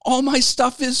 all my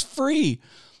stuff is free.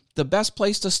 The best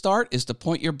place to start is to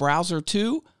point your browser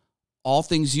to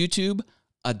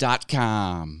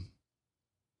allthingsyoutube.com.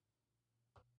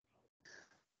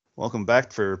 Welcome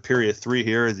back for period 3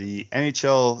 here, the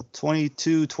NHL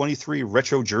 22-23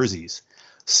 retro jerseys.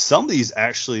 Some of these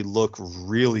actually look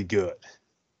really good.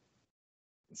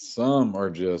 Some are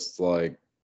just like,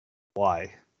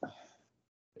 why?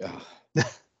 Yeah.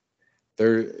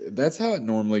 That's how it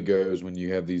normally goes when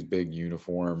you have these big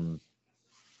uniform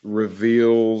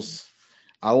reveals.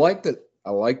 I like that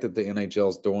the NHL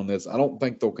is doing this. I don't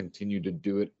think they'll continue to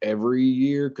do it every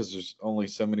year because there's only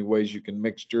so many ways you can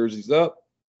mix jerseys up.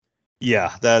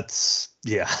 Yeah, but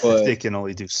they can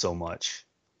only do so much.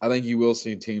 I think you will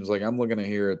see teams like I'm looking at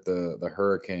here at the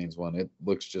Hurricanes one. It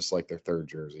looks just like their third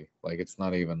jersey. Like it's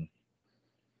not even.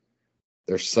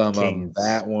 There's some of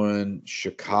that one.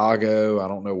 Chicago. I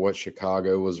don't know what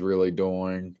Chicago was really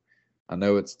doing. I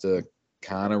know it's to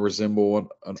kind of resemble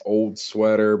an old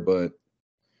sweater, but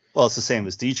well, it's the same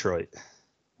as Detroit.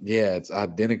 Yeah, it's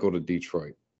identical to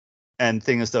Detroit. And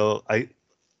thing is, though,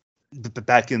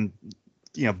 back in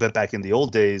the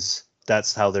old days,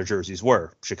 that's how their jerseys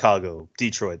were. Chicago,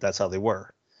 Detroit, that's how they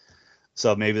were.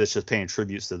 So maybe that's just paying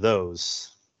tributes to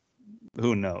those.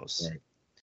 Who knows? Right.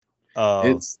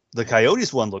 The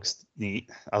Coyotes one looks neat.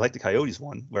 I like the Coyotes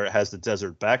one where it has the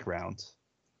desert background.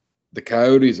 The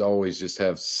Coyotes always just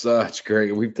have such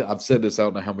great. I've said this, I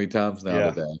don't know how many times now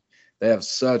today. They have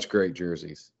such great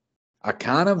jerseys. I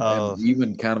kind of am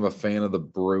even kind of a fan of the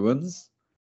Bruins.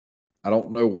 I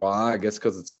don't know why. I guess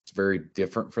because it's very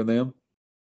different for them.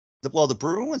 The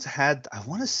Bruins had, I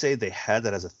want to say they had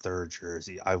that as a third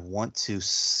jersey. I want to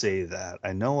say that.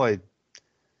 I know I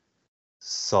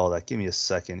saw that. Give me a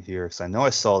second here because I know I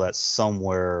saw that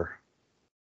somewhere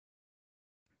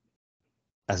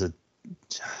as a,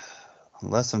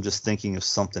 unless I'm just thinking of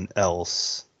something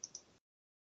else.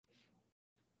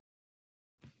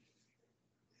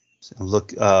 So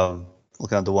looking on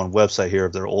the one website here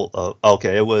of their old,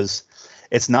 okay,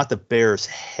 it's not the Bear's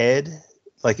head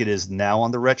like it is now on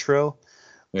the retro,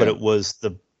 but it was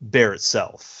the bear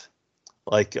itself.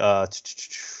 Like 08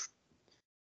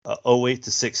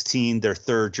 to 16, their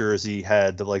third jersey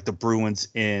had the Bruins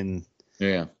in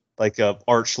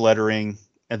arch lettering,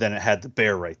 and then it had the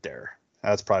bear right there.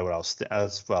 That's probably what I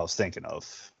was thinking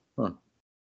of. Huh.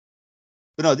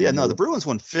 But the Bruins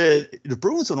one fit. The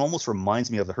Bruins one almost reminds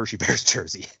me of the Hershey Bears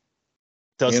jersey.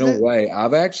 In a way,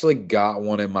 I've actually got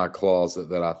one in my closet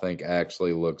that I think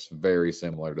actually looks very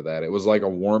similar to that. It was like a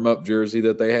warm-up jersey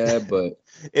that they had, but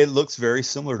it looks very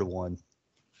similar to one.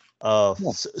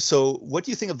 So what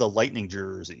do you think of the Lightning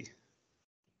jersey?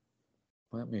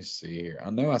 Let me see here.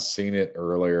 I know I've seen it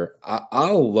earlier.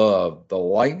 I love the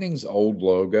Lightning's old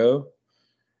logo.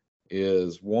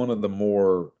 Is one of the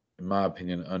more, in my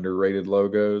opinion, underrated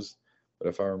logos. But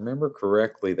if I remember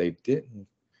correctly, they didn't.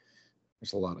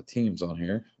 There's a lot of teams on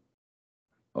here.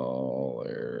 Oh,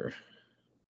 there.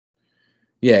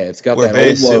 Yeah, it's got that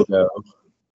old logo.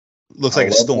 Looks like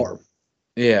a storm.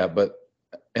 Yeah,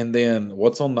 and then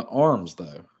what's on the arms,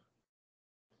 though?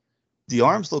 The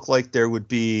arms look like there would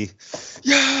be,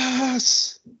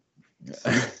 yes!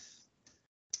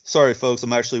 Sorry, folks,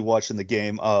 I'm actually watching the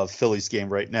game, Phillies game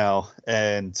right now,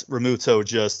 and Ramuto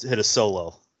just hit a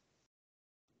solo.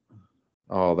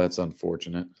 Oh, that's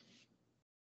unfortunate.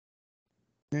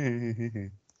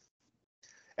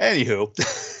 Anywho,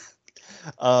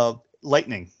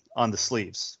 Lightning on the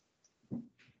sleeves.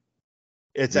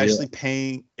 It's Yeah. actually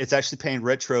paying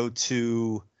retro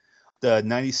to the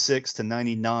 96 to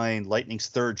 99 Lightning's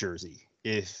third jersey.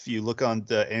 If you look on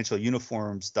the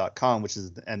NHLuniforms.com, which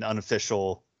is an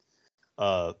unofficial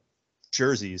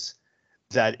jerseys,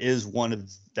 that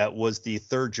was the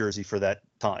third jersey for that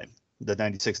time, the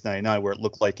 96-99, where it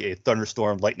looked like a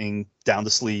thunderstorm, lightning down the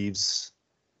sleeves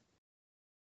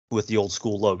with the old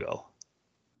school logo,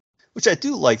 which I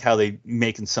do like how they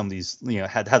making some of these,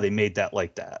 how they made that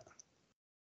like that.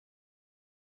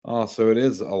 Oh, so it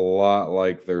is a lot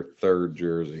like their third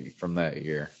jersey from that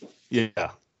year.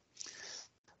 Yeah.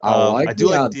 I like I do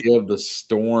the like idea of the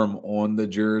storm on the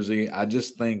jersey. I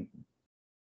just think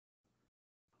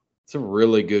it's a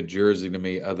really good jersey to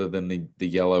me, other than the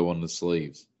yellow on the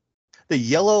sleeves. the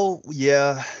yellow.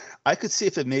 Yeah, I could see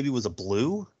if it maybe was a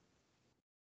blue.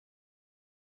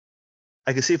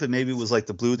 I could see if it maybe was like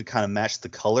the blue to kind of match the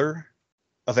color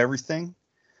of everything,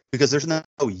 because there's no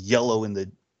Yeah,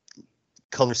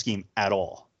 color scheme at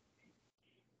all.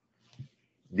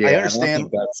 and I I think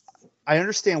understand. that's I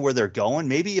understand where they're going.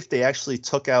 Maybe if they actually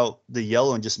took out the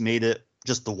yellow and just made it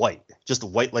just the white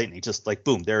lightning, just like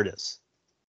boom, there it is.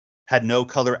 Had no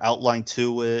color outline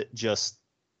to it, just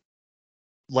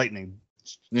lightning,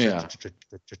 yeah,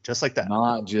 just like that.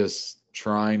 not just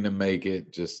trying to make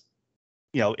it just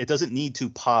It doesn't need to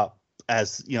pop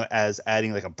as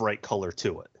adding like a bright color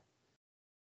to it.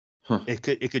 huh. It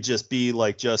could just be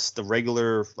like just the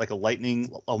regular, like a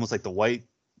lightning, almost like the white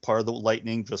part of the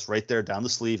lightning, just right there down the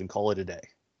sleeve, and call it a day.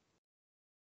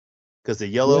 Because the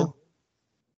yellow.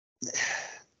 Yeah.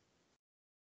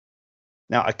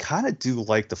 Now I kind of do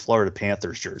like the Florida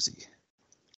Panthers jersey.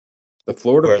 The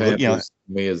Florida Where, Panthers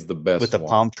to me is the best with the one.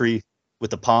 palm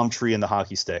tree and the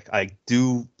hockey stick. I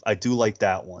do like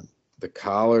that one. The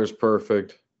collar's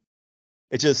perfect.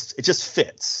 It just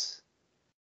fits.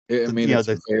 It's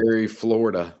very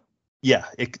Florida. Yeah,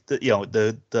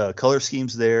 the color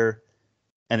scheme's there,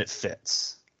 and it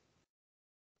fits.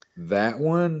 That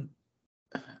one,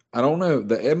 I don't know.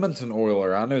 The Edmonton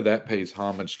Oiler, I know that pays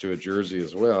homage to a jersey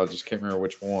as well. I just can't remember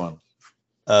which one.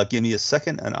 Give me a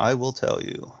second, and I will tell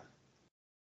you.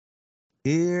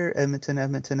 Here, Edmonton.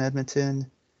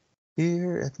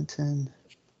 Here, Edmonton.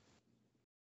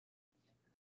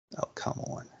 Oh, come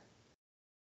on.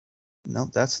 No,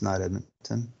 that's not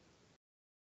Edmonton.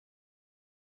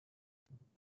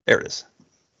 There it is.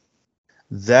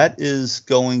 That is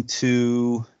going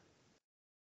to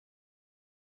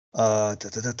 01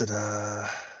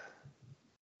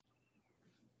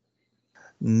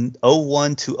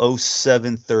 to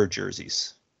 07 third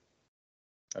jerseys.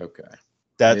 Okay.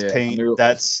 That's Yeah, paying.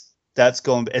 That's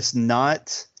going. It's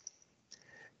not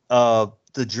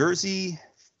the jersey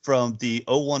from the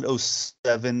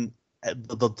 01-07.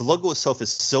 The logo itself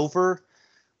is silver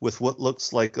with what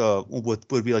looks like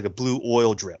what would be like a blue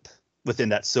oil drip within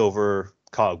that silver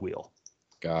cogwheel.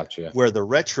 Gotcha. Where the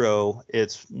retro,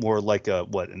 it's more like an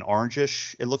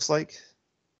orangish, it looks like.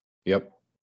 Yep.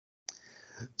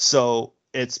 So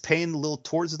it's paying a little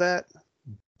towards that,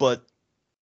 but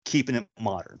keeping it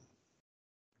modern.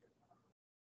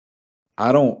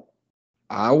 I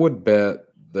would bet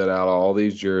that out of all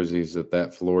these jerseys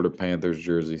that Florida Panthers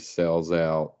jersey sells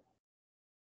out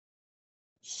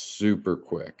super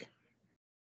quick.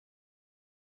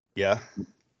 Yeah.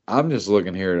 I'm just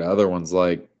looking here at other ones.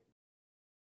 Like,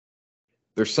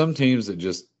 there's some teams that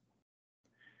just,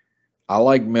 I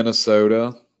like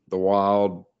Minnesota, the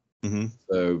Wild. Mm-hmm.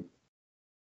 So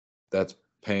that's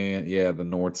paying, the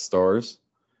North Stars.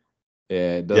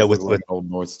 Yeah, it does look like an old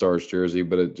North Stars jersey,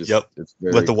 but it just it's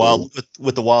very with the cool.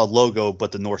 with the Wild logo,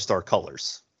 but the North Star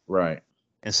colors. Right.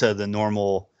 Instead of the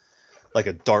normal, like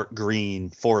a dark green,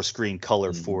 forest green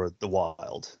color for the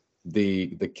Wild.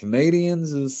 The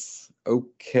Canadians is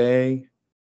okay.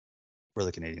 Where are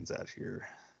the Canadians at here?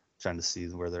 Trying to see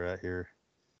where they're at here.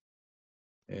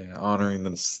 Yeah, honoring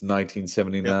the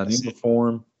 1979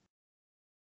 uniform.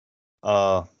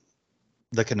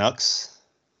 The Canucks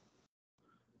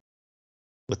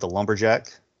with the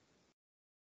lumberjack.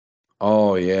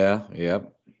 Oh yeah,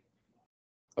 yep.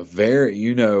 A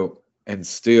very, and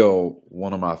still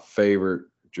one of my favorite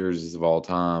jerseys of all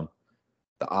time,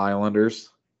 the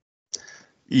Islanders.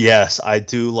 Yes, I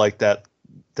do like that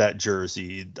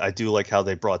jersey. I do like how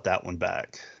they brought that one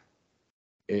back.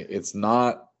 It's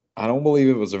not. I don't believe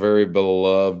it was a very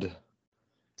beloved.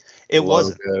 It logo.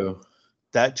 wasn't.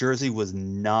 That jersey was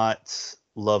not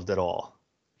loved at all.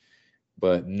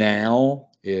 But now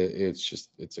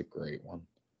it's a great one.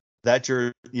 That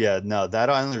jersey, that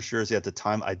Islanders jersey at the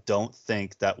time, I don't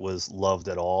think that was loved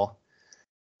at all.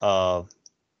 Of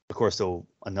course, though,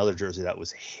 another jersey that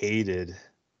was hated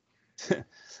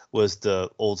was the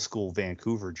old school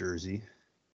Vancouver jersey.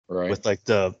 Right. With like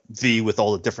the V with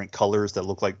all the different colors that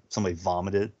look like somebody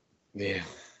vomited. Yeah.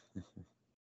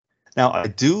 Now I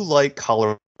do like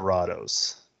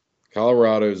Colorado's.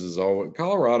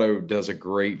 Colorado does a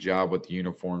great job with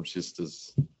uniforms, just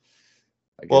as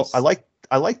I guess. Well,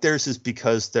 I like theirs is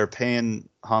because they're paying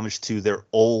homage to the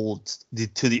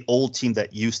old team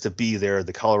that used to be there,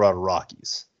 the Colorado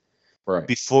Rockies. Right.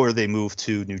 Before they moved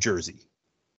to New Jersey.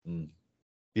 Mm.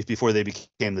 Before they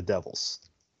became the Devils.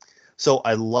 So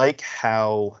I like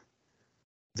how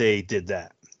they did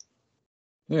that.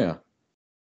 Yeah.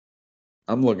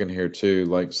 I'm looking here too.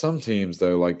 Like some teams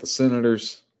though, like the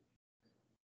Senators,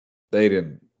 they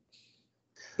didn't.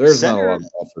 There's not a lot of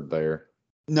effort there.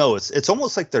 No, it's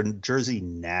almost like their jersey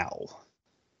now,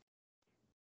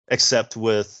 except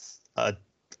with a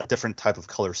different type of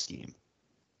color scheme,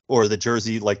 or the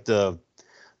jersey like the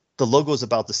logo is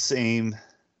about the same.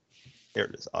 There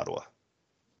it is, Ottawa.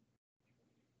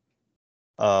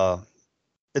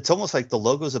 It's almost like the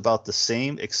logo is about the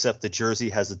same, except the jersey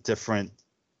has a different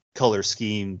color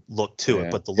scheme look to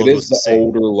it, but the logo is the same.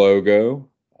 Older logo,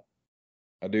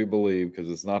 I do believe,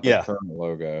 because it's not the current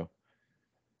logo.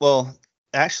 Well,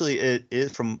 actually, it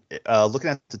is from looking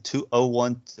at the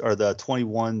 201 or the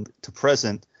 21 to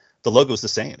present, the logo is the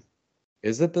same.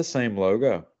 Is it the same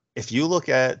logo? If you look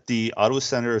at the Ottawa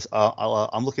Senators,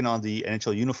 I'm looking on the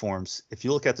NHL uniforms. If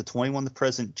you look at the 21 to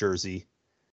present jersey,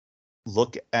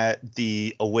 look at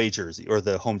the away jersey or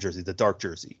the home jersey, the dark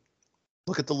jersey.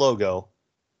 Look at the logo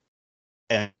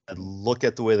and look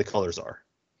at the way the colors are.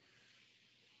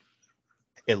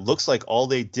 It looks like all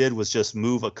they did was just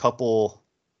move a couple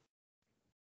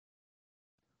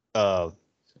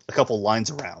lines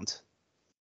around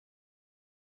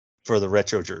for the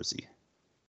retro jersey.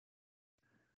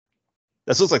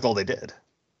 That looks like all they did.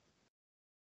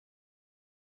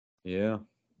 Yeah,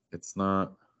 it's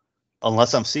not.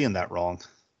 Unless I'm seeing that wrong.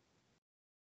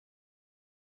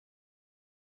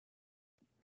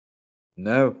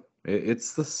 No,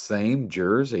 it's the same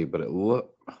jersey, but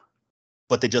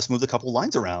But they just moved a couple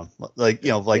lines around, like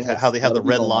how they have the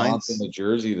red lines in the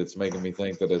jersey. That's making me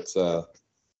think that it's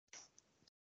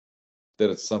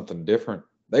something different.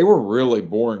 They were really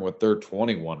boring with their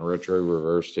 21 retro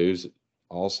reverse twos.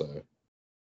 Also,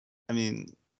 I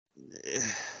mean,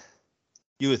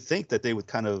 you would think that they would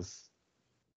kind of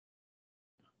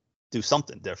do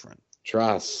something different.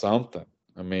 Try something.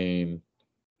 I mean,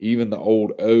 even the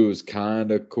old O is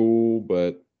kind of cool,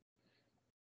 but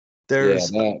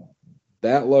there's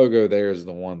that logo there is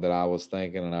the one that I was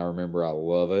thinking, and I remember I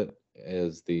love it.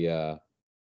 Is the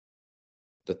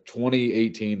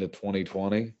 2018 to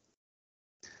 2020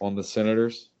 on the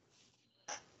Senators,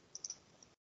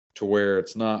 to where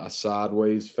it's not a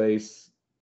sideways face.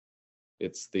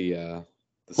 It's the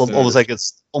almost like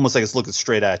it's looking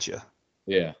straight at you.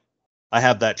 Yeah. I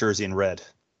have that jersey in red.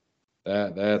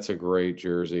 That's a great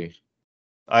jersey.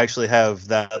 I actually have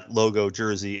that logo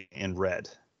jersey in red.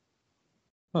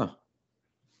 Huh.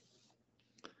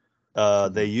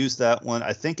 They use that one.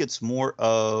 I think it's more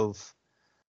of,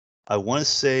 I want to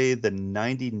say the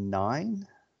 99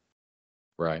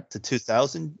 to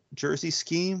 2000 jersey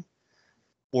scheme,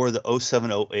 or the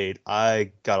 07-08.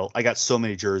 I got so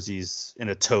many jerseys in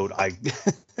a tote.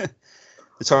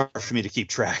 It's hard for me to keep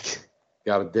track.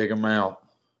 Got to dig them out.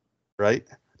 Right.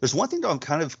 There's one thing that I'm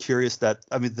kind of curious that,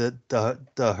 I mean,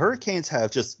 the Hurricanes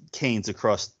have just canes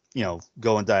across,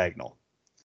 going diagonal.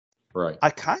 Right. I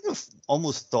kind of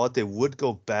almost thought they would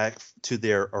go back to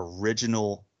their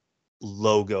original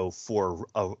logo for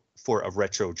a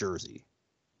retro jersey,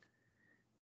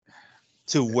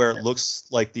 to where it looks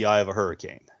like the eye of a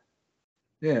hurricane.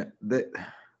 Yeah,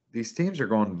 these teams are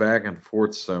going back and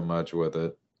forth so much with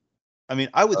it. I mean,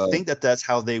 I would think that that's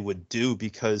how they would do,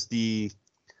 because the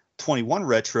 21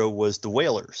 retro was the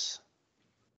Whalers.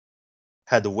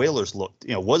 Had the Whalers look,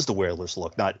 was the Whalers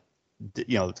look, not,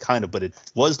 kind of, but it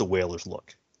was the Whalers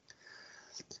look.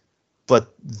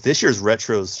 But this year's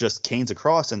retro is just canes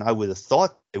across, and I would have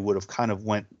thought it would have kind of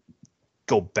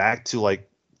go back to like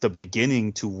the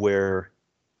beginning, to where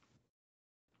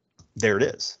there it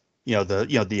is.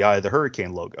 The eye of the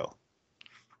hurricane logo.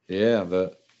 Yeah,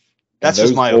 that's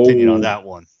just my opinion on that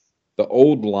one. The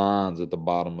old lines at the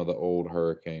bottom of the old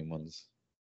hurricane ones,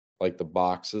 like the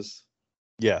boxes.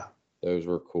 Yeah. Those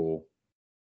were cool.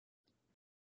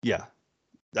 Yeah.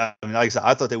 I mean, like I said,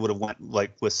 I thought they would have went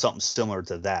like with something similar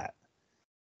to that,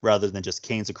 rather than just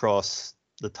canes across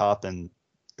the top, and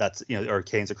that's, or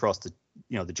canes across the,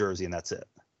 the jersey, and that's it.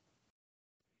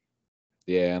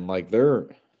 Yeah, and like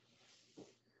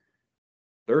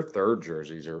Their third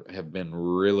jerseys have been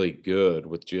really good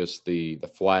with just the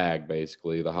flag,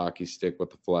 basically the hockey stick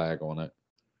with the flag on it.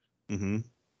 Mm-hmm.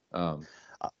 Um,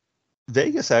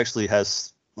 Vegas actually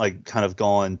has like kind of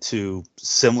gone to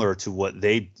similar to what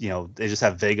they just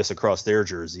have Vegas across their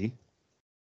jersey.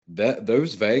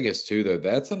 those Vegas too, though,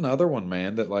 that's another one,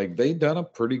 man, that like they done a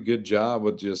pretty good job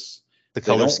with just The they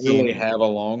color don't really scheme, have a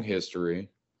long history.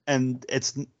 and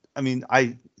I mean,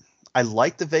 I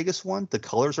like the Vegas one. The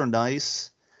colors are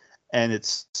nice, and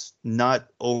it's not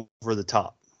over the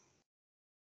top.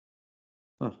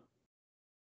 Huh.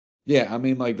 Yeah, I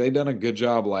mean, like they done a good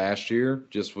job last year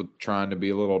just with trying to be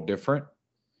a little different.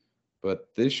 But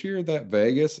this year, that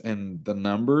Vegas and the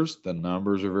numbers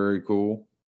are very cool.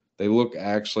 They look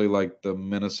actually like the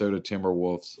Minnesota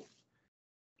Timberwolves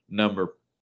number.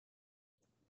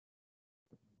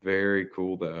 Very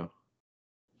cool, though.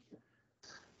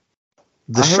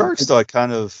 The I heard Sharks, though, I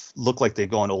kind of look like they've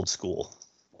gone old school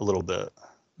a little bit.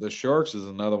 the Sharks is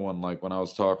another one. Like when I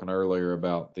was talking earlier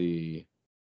about the,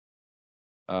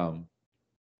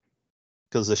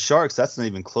 Because the Sharks, that's not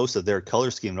even close to their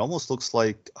color scheme. It almost looks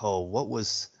like, what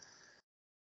was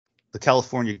the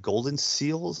California Golden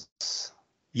Seals?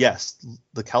 Yes,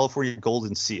 the California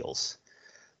Golden Seals.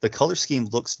 The color scheme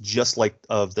looks just like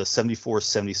of the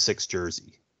 74-76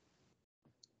 jersey.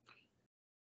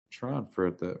 trying for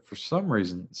it that for some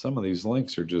reason some of these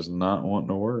links are just not wanting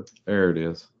to work. There it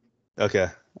is. Okay,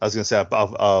 I was gonna say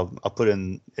I'll put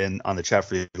in on the chat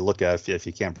for you to look at if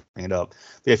you can't bring it up.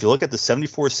 But yeah, if you look at the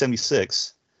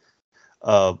 74-76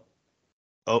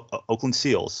 Oakland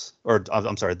Seals, or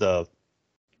I'm sorry, the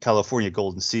California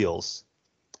Golden Seals,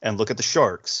 and look at the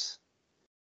Sharks,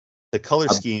 the color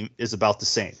scheme is about the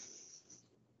same.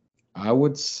 I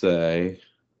would say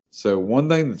so. One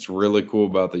thing that's really cool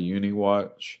about the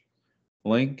UniWatch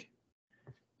link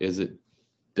is it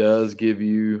does give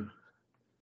you.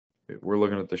 We're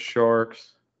looking at the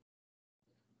Sharks.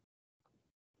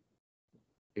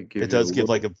 It does give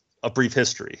like a brief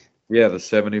history. Yeah, the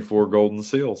 74 Golden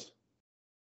Seals.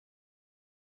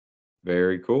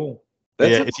 Very cool.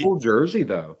 That's a cool jersey,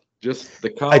 though. Just the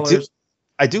colors.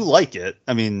 I do like it.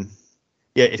 I mean,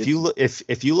 yeah. If you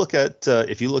look up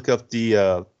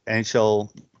the NHL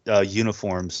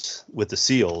uniforms with the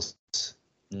Seals,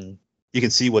 you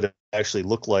can see what it actually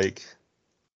looked like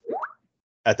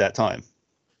at that time.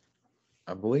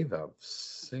 I believe I've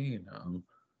seen them.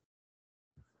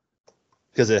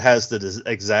 Because it has the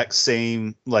exact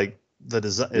same, like the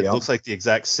design. It looks like the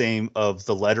exact same of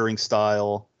the lettering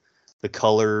style, the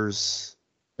colors,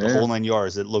 the whole 9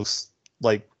 yards. It looks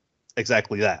like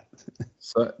exactly that.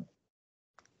 So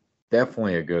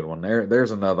definitely a good one.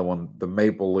 There's another one. The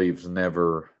Maple Leafs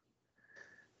never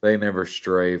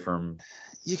stray from.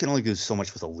 You can only do so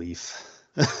much with a leaf.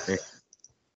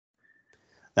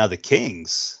 Now the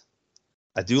Kings,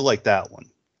 I do like that one.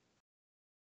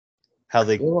 How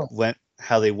they went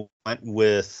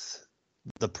with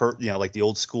the like the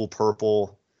old school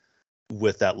purple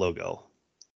with that logo.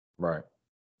 Right.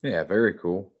 Yeah, very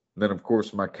cool. And then of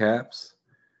course my Caps.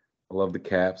 I love the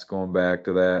Caps going back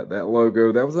to that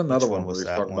logo. That was another one where we were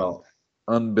talking about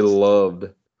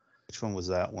unbeloved. Which one was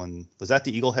that one? Was that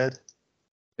the eagle head?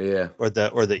 Yeah. Or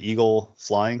the eagle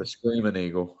flying? The screaming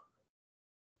eagle.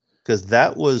 Because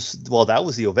that was the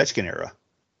Ovechkin era.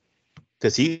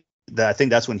 Because I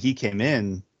think that's when he came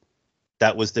in.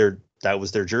 That was their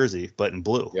jersey, but in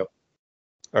blue. Yep.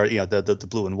 Or the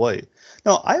blue and white.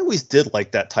 No, I always did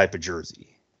like that type of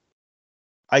jersey.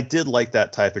 I did like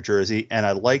that type of jersey, and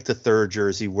I liked the third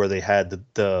jersey where they had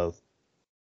the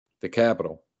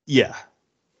capital. Yeah.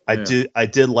 I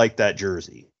did like that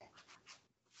jersey.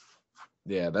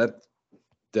 Yeah, that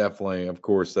definitely, of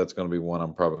course, that's going to be one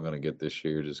I'm probably going to get this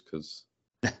year just because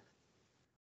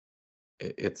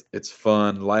it's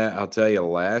fun. I'll tell you,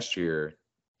 last year,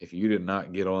 if you did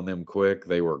not get on them quick,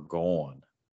 they were gone.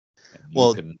 And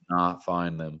you could not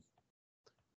find them.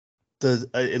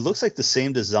 It looks like the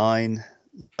same design,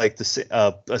 like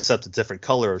except a different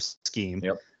color scheme.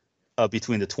 Yep.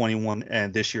 Between the 21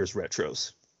 and this year's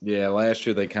retros. Yeah, last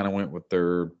year they kind of went with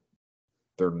their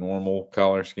normal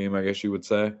color scheme, I guess you would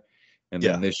say. And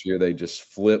then this year they just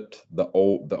flipped the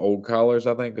old collars,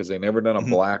 I think, because they never done a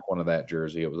black one of that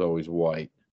jersey. It was always white.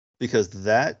 Because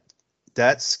that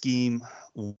scheme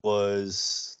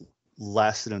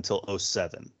lasted until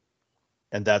 2007.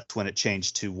 And that's when it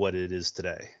changed to what it is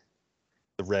today.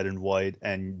 The red and white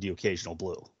and the occasional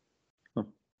blue.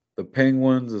 The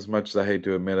Penguins, as much as I hate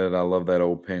to admit it, I love that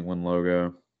old Penguin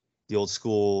logo. The old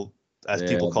school, as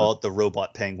people call it, the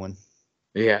robot penguin.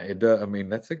 Yeah, it does. I mean,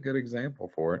 that's a good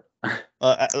example for it.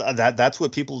 That's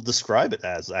what people describe it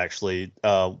as, actually.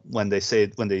 When they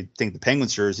think the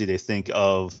Penguins jersey, they think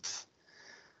of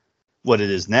what it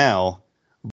is now.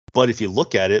 But if you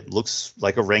look at it, looks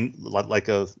like like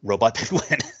a robot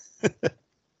penguin.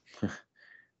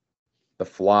 The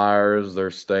Flyers,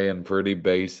 they're staying pretty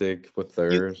basic with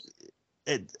theirs.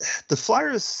 The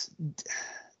Flyers,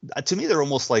 to me, they're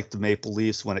almost like the Maple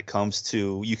Leafs when it comes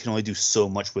to you can only do so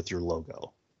much with your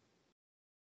logo.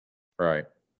 Right.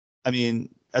 I mean,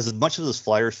 as much of a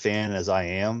Flyers fan as I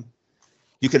am,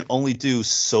 you can only do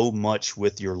so much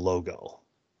with your logo.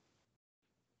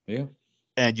 Yeah.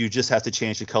 And you just have to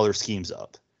change the color schemes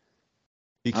up.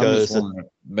 I'm Because just wondering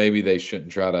if maybe they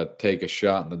shouldn't try to take a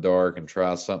shot in the dark and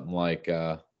try something like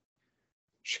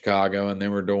Chicago and they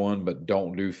were doing, but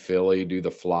don't do Philly, do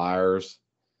the Flyers.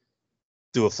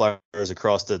 do a Flyers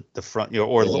across the front,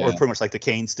 or pretty much like the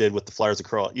Canes did with the Flyers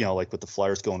across, like with the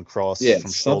Flyers going across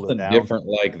from shoulder something down. different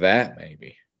like that,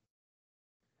 maybe.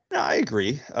 No, I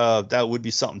agree. That would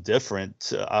be something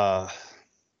different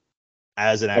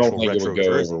as an actual retro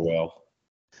jersey. Over well.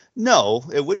 No,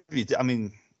 it would be. I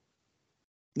mean,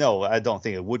 no, I don't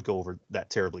think it would go over that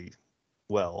terribly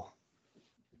well.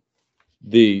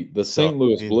 The St.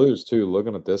 Louis Blues too.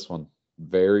 Looking at this one,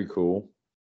 very cool.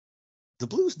 The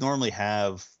Blues normally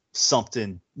have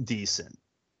something decent.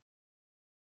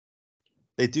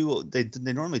 They do. They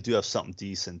normally do have something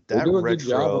decent. They do a good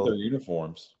job with their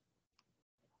uniforms.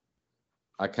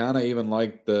 I kind of even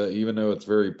like even though it's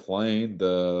very plain,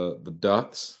 the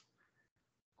Ducks,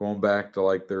 going back to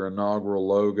like their inaugural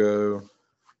logo,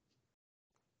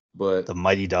 but the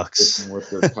Mighty Ducks with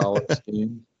their color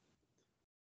scheme.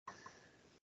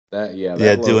 That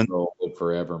logo will live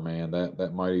forever, man.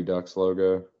 That Mighty Ducks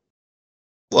logo.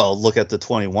 Well, look at the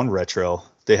 21 retro.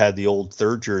 They had the old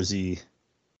third jersey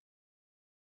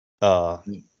with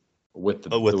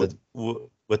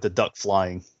the duck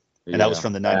flying. And that was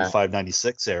from the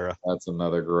 95-96 era. That's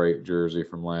another great jersey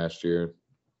from last year.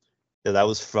 Yeah,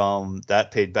 that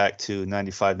paid back to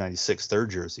 95-96 third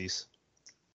jerseys.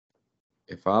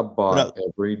 If I bought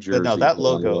every jersey, that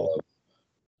logo,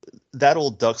 that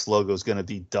old Ducks logo is going to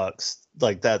be Ducks.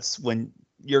 Like, that's when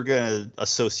you're going to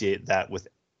associate that with,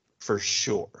 for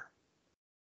sure.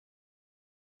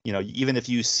 Even if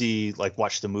you see, like,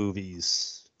 watch the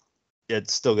movies,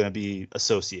 it's still going to be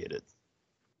associated.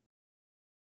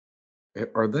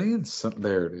 Are they in some?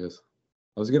 There it is.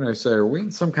 I was going to say, are we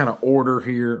in some kind of order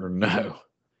here or no?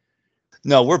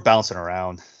 No, we're bouncing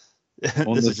around.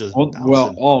 This is just on the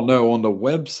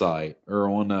website or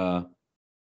on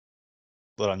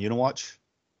But on Uniwatch?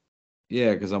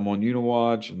 Yeah, because I'm on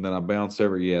Uniwatch and then I bounce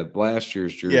last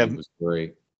year's jersey was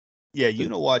great. Yeah,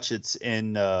 Uniwatch, it's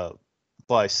in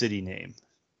by city name.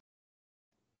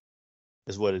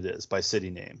 Is what it is, by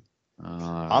city name.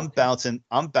 I'm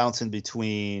bouncing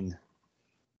between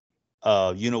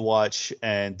Uniwatch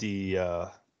and the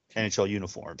NHL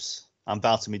uniforms. I'm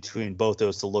bouncing between both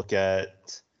those to look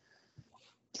at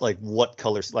like what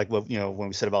colors, like what when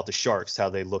we said about the Sharks, how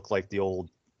they look like the old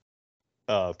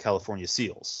California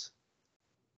Seals.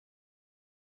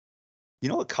 You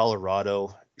know what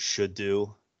Colorado should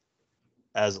do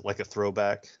as like a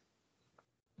throwback?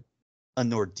 A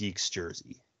Nordiques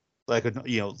jersey, like a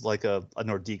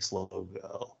Nordiques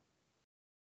logo.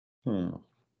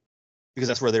 Because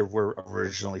that's where they were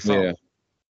originally from. Yeah.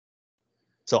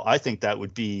 So I think that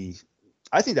would be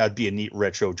a neat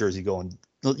retro jersey going,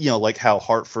 like how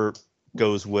Hartford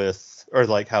goes with, or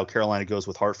like how Carolina goes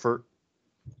with Hartford.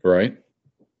 Right.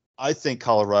 I think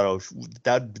Colorado,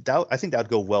 I think that'd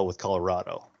go well with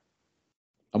Colorado.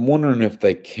 I'm wondering if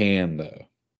they can though.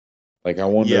 Like I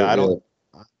wonder. Yeah,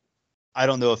 I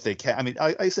don't know if they can. I mean,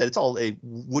 I said it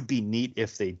would be neat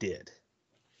if they did.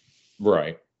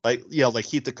 Right. Like like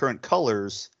keep the current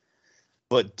colors,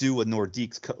 but do a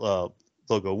Nordiques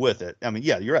logo with it. I mean,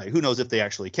 yeah, you're right. Who knows if they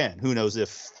actually can? Who knows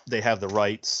if they have the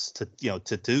rights to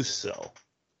to do so?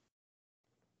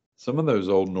 Some of those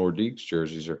old Nordiques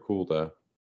jerseys are cool though.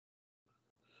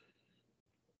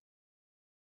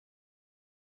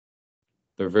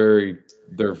 They're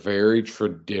very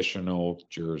traditional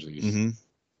jerseys. Mm-hmm.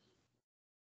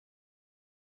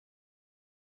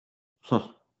 Huh.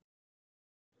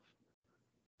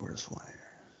 Where's one?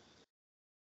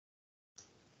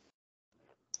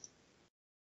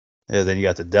 Yeah, then you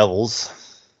got the Devils.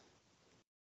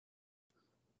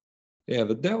 Yeah,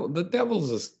 the Devils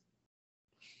is,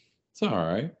 it's all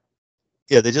right.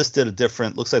 Yeah, they just did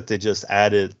looks like they just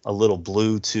added a little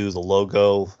blue to the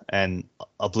logo and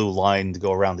a blue line to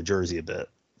go around the jersey a bit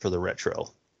for the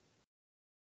retro.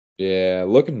 Yeah,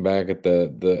 looking back at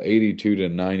the 82 to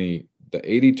 90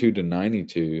 the 82 to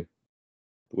 92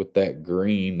 with that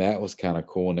green, that was kind of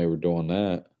cool when they were doing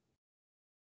that.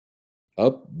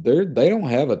 Up there, they don't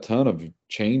have a ton of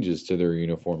changes to their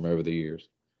uniform over the years.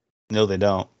 No, they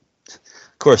don't.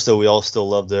 Of course, though, we all still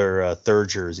love their third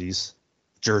jersey.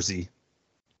 Hey,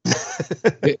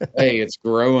 it's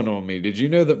growing on me. Did you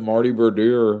know that Marty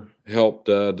Brodeur helped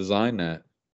design that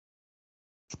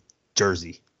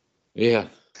jersey? Yeah.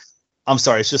 I'm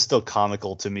sorry, it's just still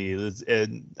comical to me.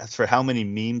 And for how many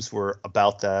memes were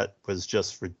about that was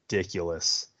just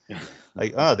ridiculous.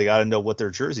 Like, oh, they got to know what their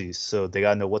jerseys, so they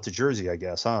got to know what's a jersey, I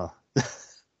guess, huh?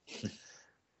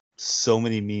 So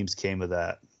many memes came of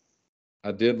that.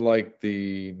 I did like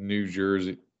the New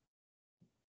Jerseys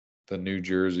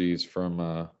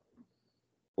from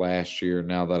last year.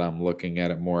 Now that I'm looking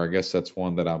at it more, I guess that's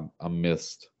one that I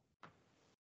missed.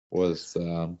 Was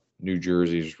New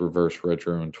Jersey's reverse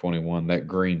retro in 21. That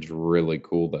green's really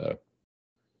cool though.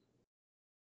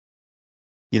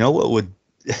 You know what would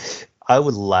I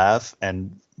would laugh,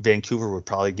 and Vancouver would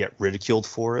probably get ridiculed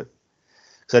for it.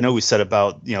 Because I know we said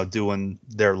about, doing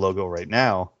their logo right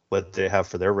now, what they have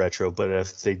for their retro, but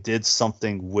if they did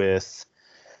something with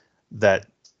that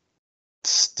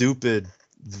stupid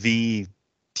V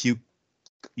puke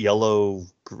yellow,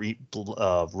 green,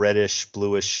 reddish,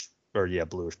 bluish,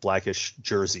 bluish, blackish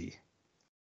jersey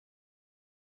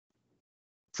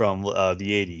from the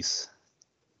 80s.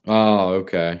 Oh,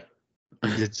 okay.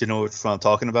 Did you know what I'm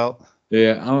talking about?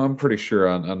 Yeah, I'm pretty sure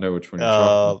I know which one you're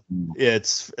talking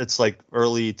about. It's like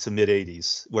early to mid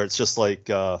 80s, where it's just like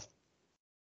give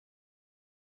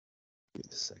me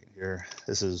a second here.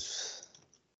 This is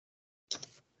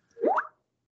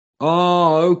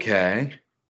okay.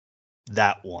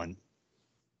 That one.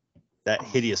 That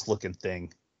hideous looking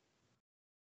thing.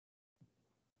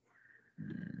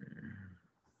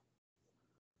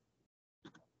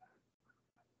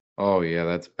 Oh yeah,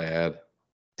 that's bad.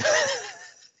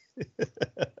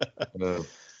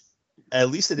 At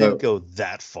least it didn't go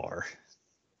that far.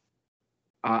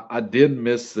 I did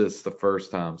miss this the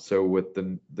first time. So with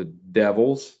the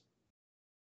Devils,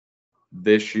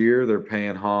 this year they're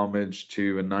paying homage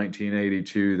to, in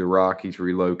 1982, the Rockies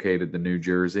relocated to New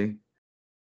Jersey.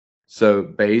 So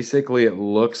basically it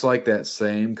looks like that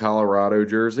same Colorado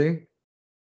jersey,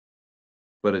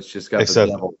 but it's just got the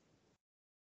devil.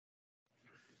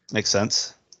 Makes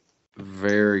sense.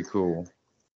 Very cool.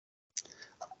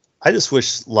 I just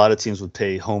wish a lot of teams would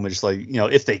pay homage, like,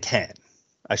 if they can,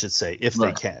 I should say, if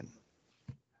they can.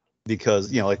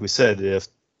 Because, like we said, if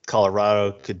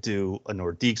Colorado could do a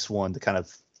Nordiques one to kind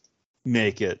of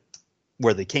make it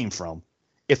where they came from,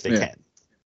 if they can.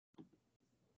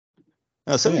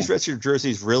 Now, some of these retro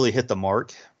jerseys really hit the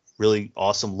mark, really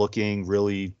awesome looking,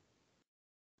 really,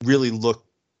 really look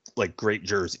like great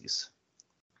jerseys.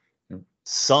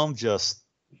 Some just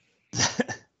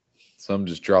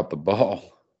drop the ball.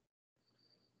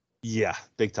 Yeah,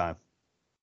 big time.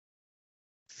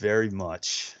 Very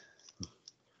much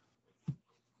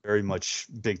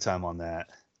big time on that.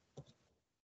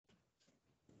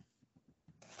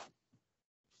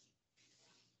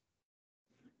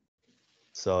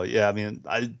 So yeah, I mean,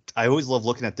 I always love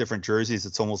looking at different jerseys.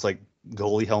 It's almost like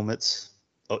goalie helmets,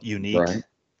 unique. Right.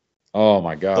 Oh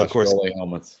my gosh, but of course, goalie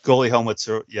helmets. Goalie helmets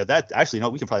are that actually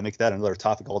we can probably make that another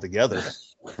topic altogether.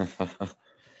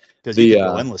 Because you can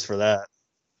go endless for that.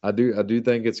 I do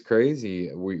think it's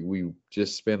crazy. We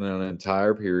just spent an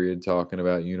entire period talking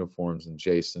about uniforms, and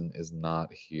Jason is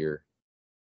not here.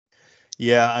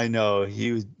 Yeah, I know.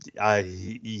 He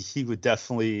would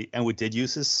definitely, and we did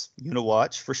use his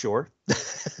Uniwatch for sure.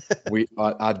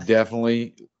 I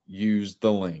definitely used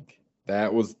the link.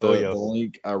 That was the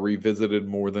link I revisited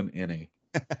more than any.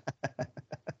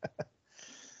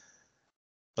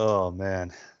 Oh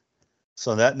man.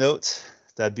 So on that note,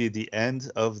 that'd be the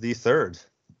end of the third.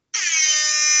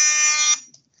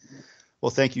 Well,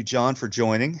 thank you, John, for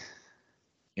joining.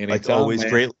 Anytime, like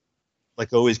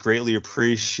always, greatly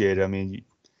appreciate it. I mean,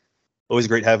 always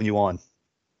great having you on.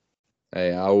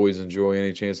 Hey, I always enjoy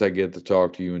any chance I get to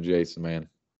talk to you and Jason, man.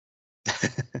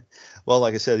 Well,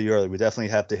 like I said to you earlier, we definitely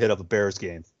have to hit up a Bears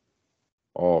game.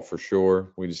 Oh, for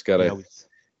sure. We just got to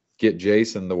get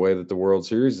Jason the way that the World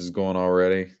Series is going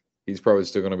already. He's probably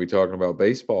still going to be talking about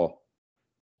baseball.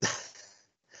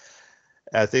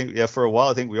 I think, for a while,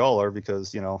 I think we all are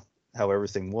because, how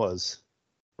everything was.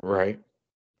 Right.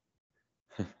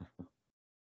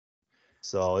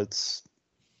 So it's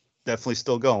definitely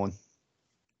still going.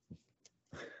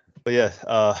 But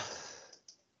yeah,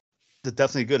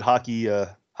 definitely a good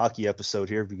hockey episode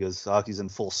here because hockey's in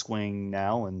full swing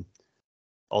now and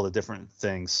all the different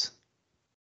things.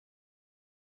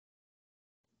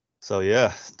 So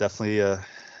yeah, definitely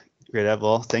great.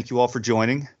 Well, thank you all for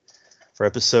joining for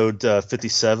episode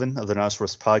 57 of the Not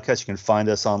Sports Podcast. You can find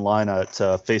us online at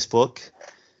Facebook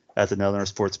at the Northern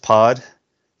Sports Pod.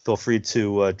 Feel free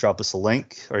to drop us a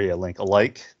link or a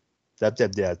like. That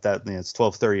it's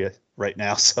 12:30 right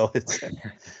now, so it's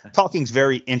talking's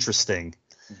very interesting.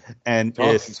 And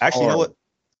Talking's if actually, you know hard. what?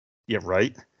 Yeah,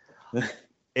 right.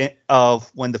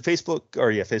 When the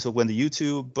when the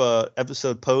YouTube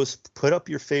episode posts, put up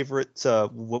your favorite,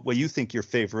 what you think your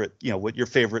favorite, what your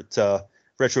favorite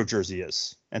retro jersey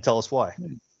is, and tell us why.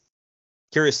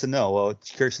 Curious to know.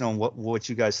 Curious to know what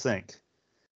you guys think.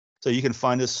 So you can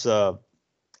find us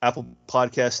Apple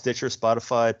Podcast, Stitcher,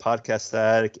 Spotify, Podcast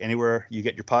Addict, anywhere you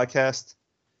get your podcast.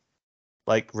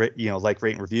 Like, rate,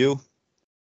 and review.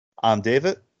 I'm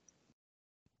David.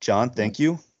 John, thank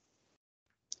you.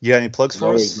 You got any plugs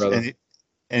for us?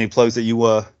 Any plugs that you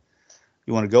want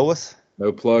to go with?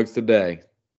 No plugs today.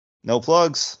 No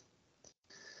plugs.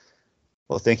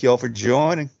 Well, thank you all for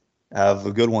joining. Have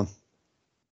a good one.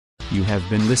 You have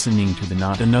been listening to the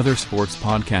Not Another Sports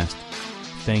Podcast.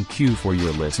 Thank you for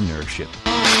your listenership.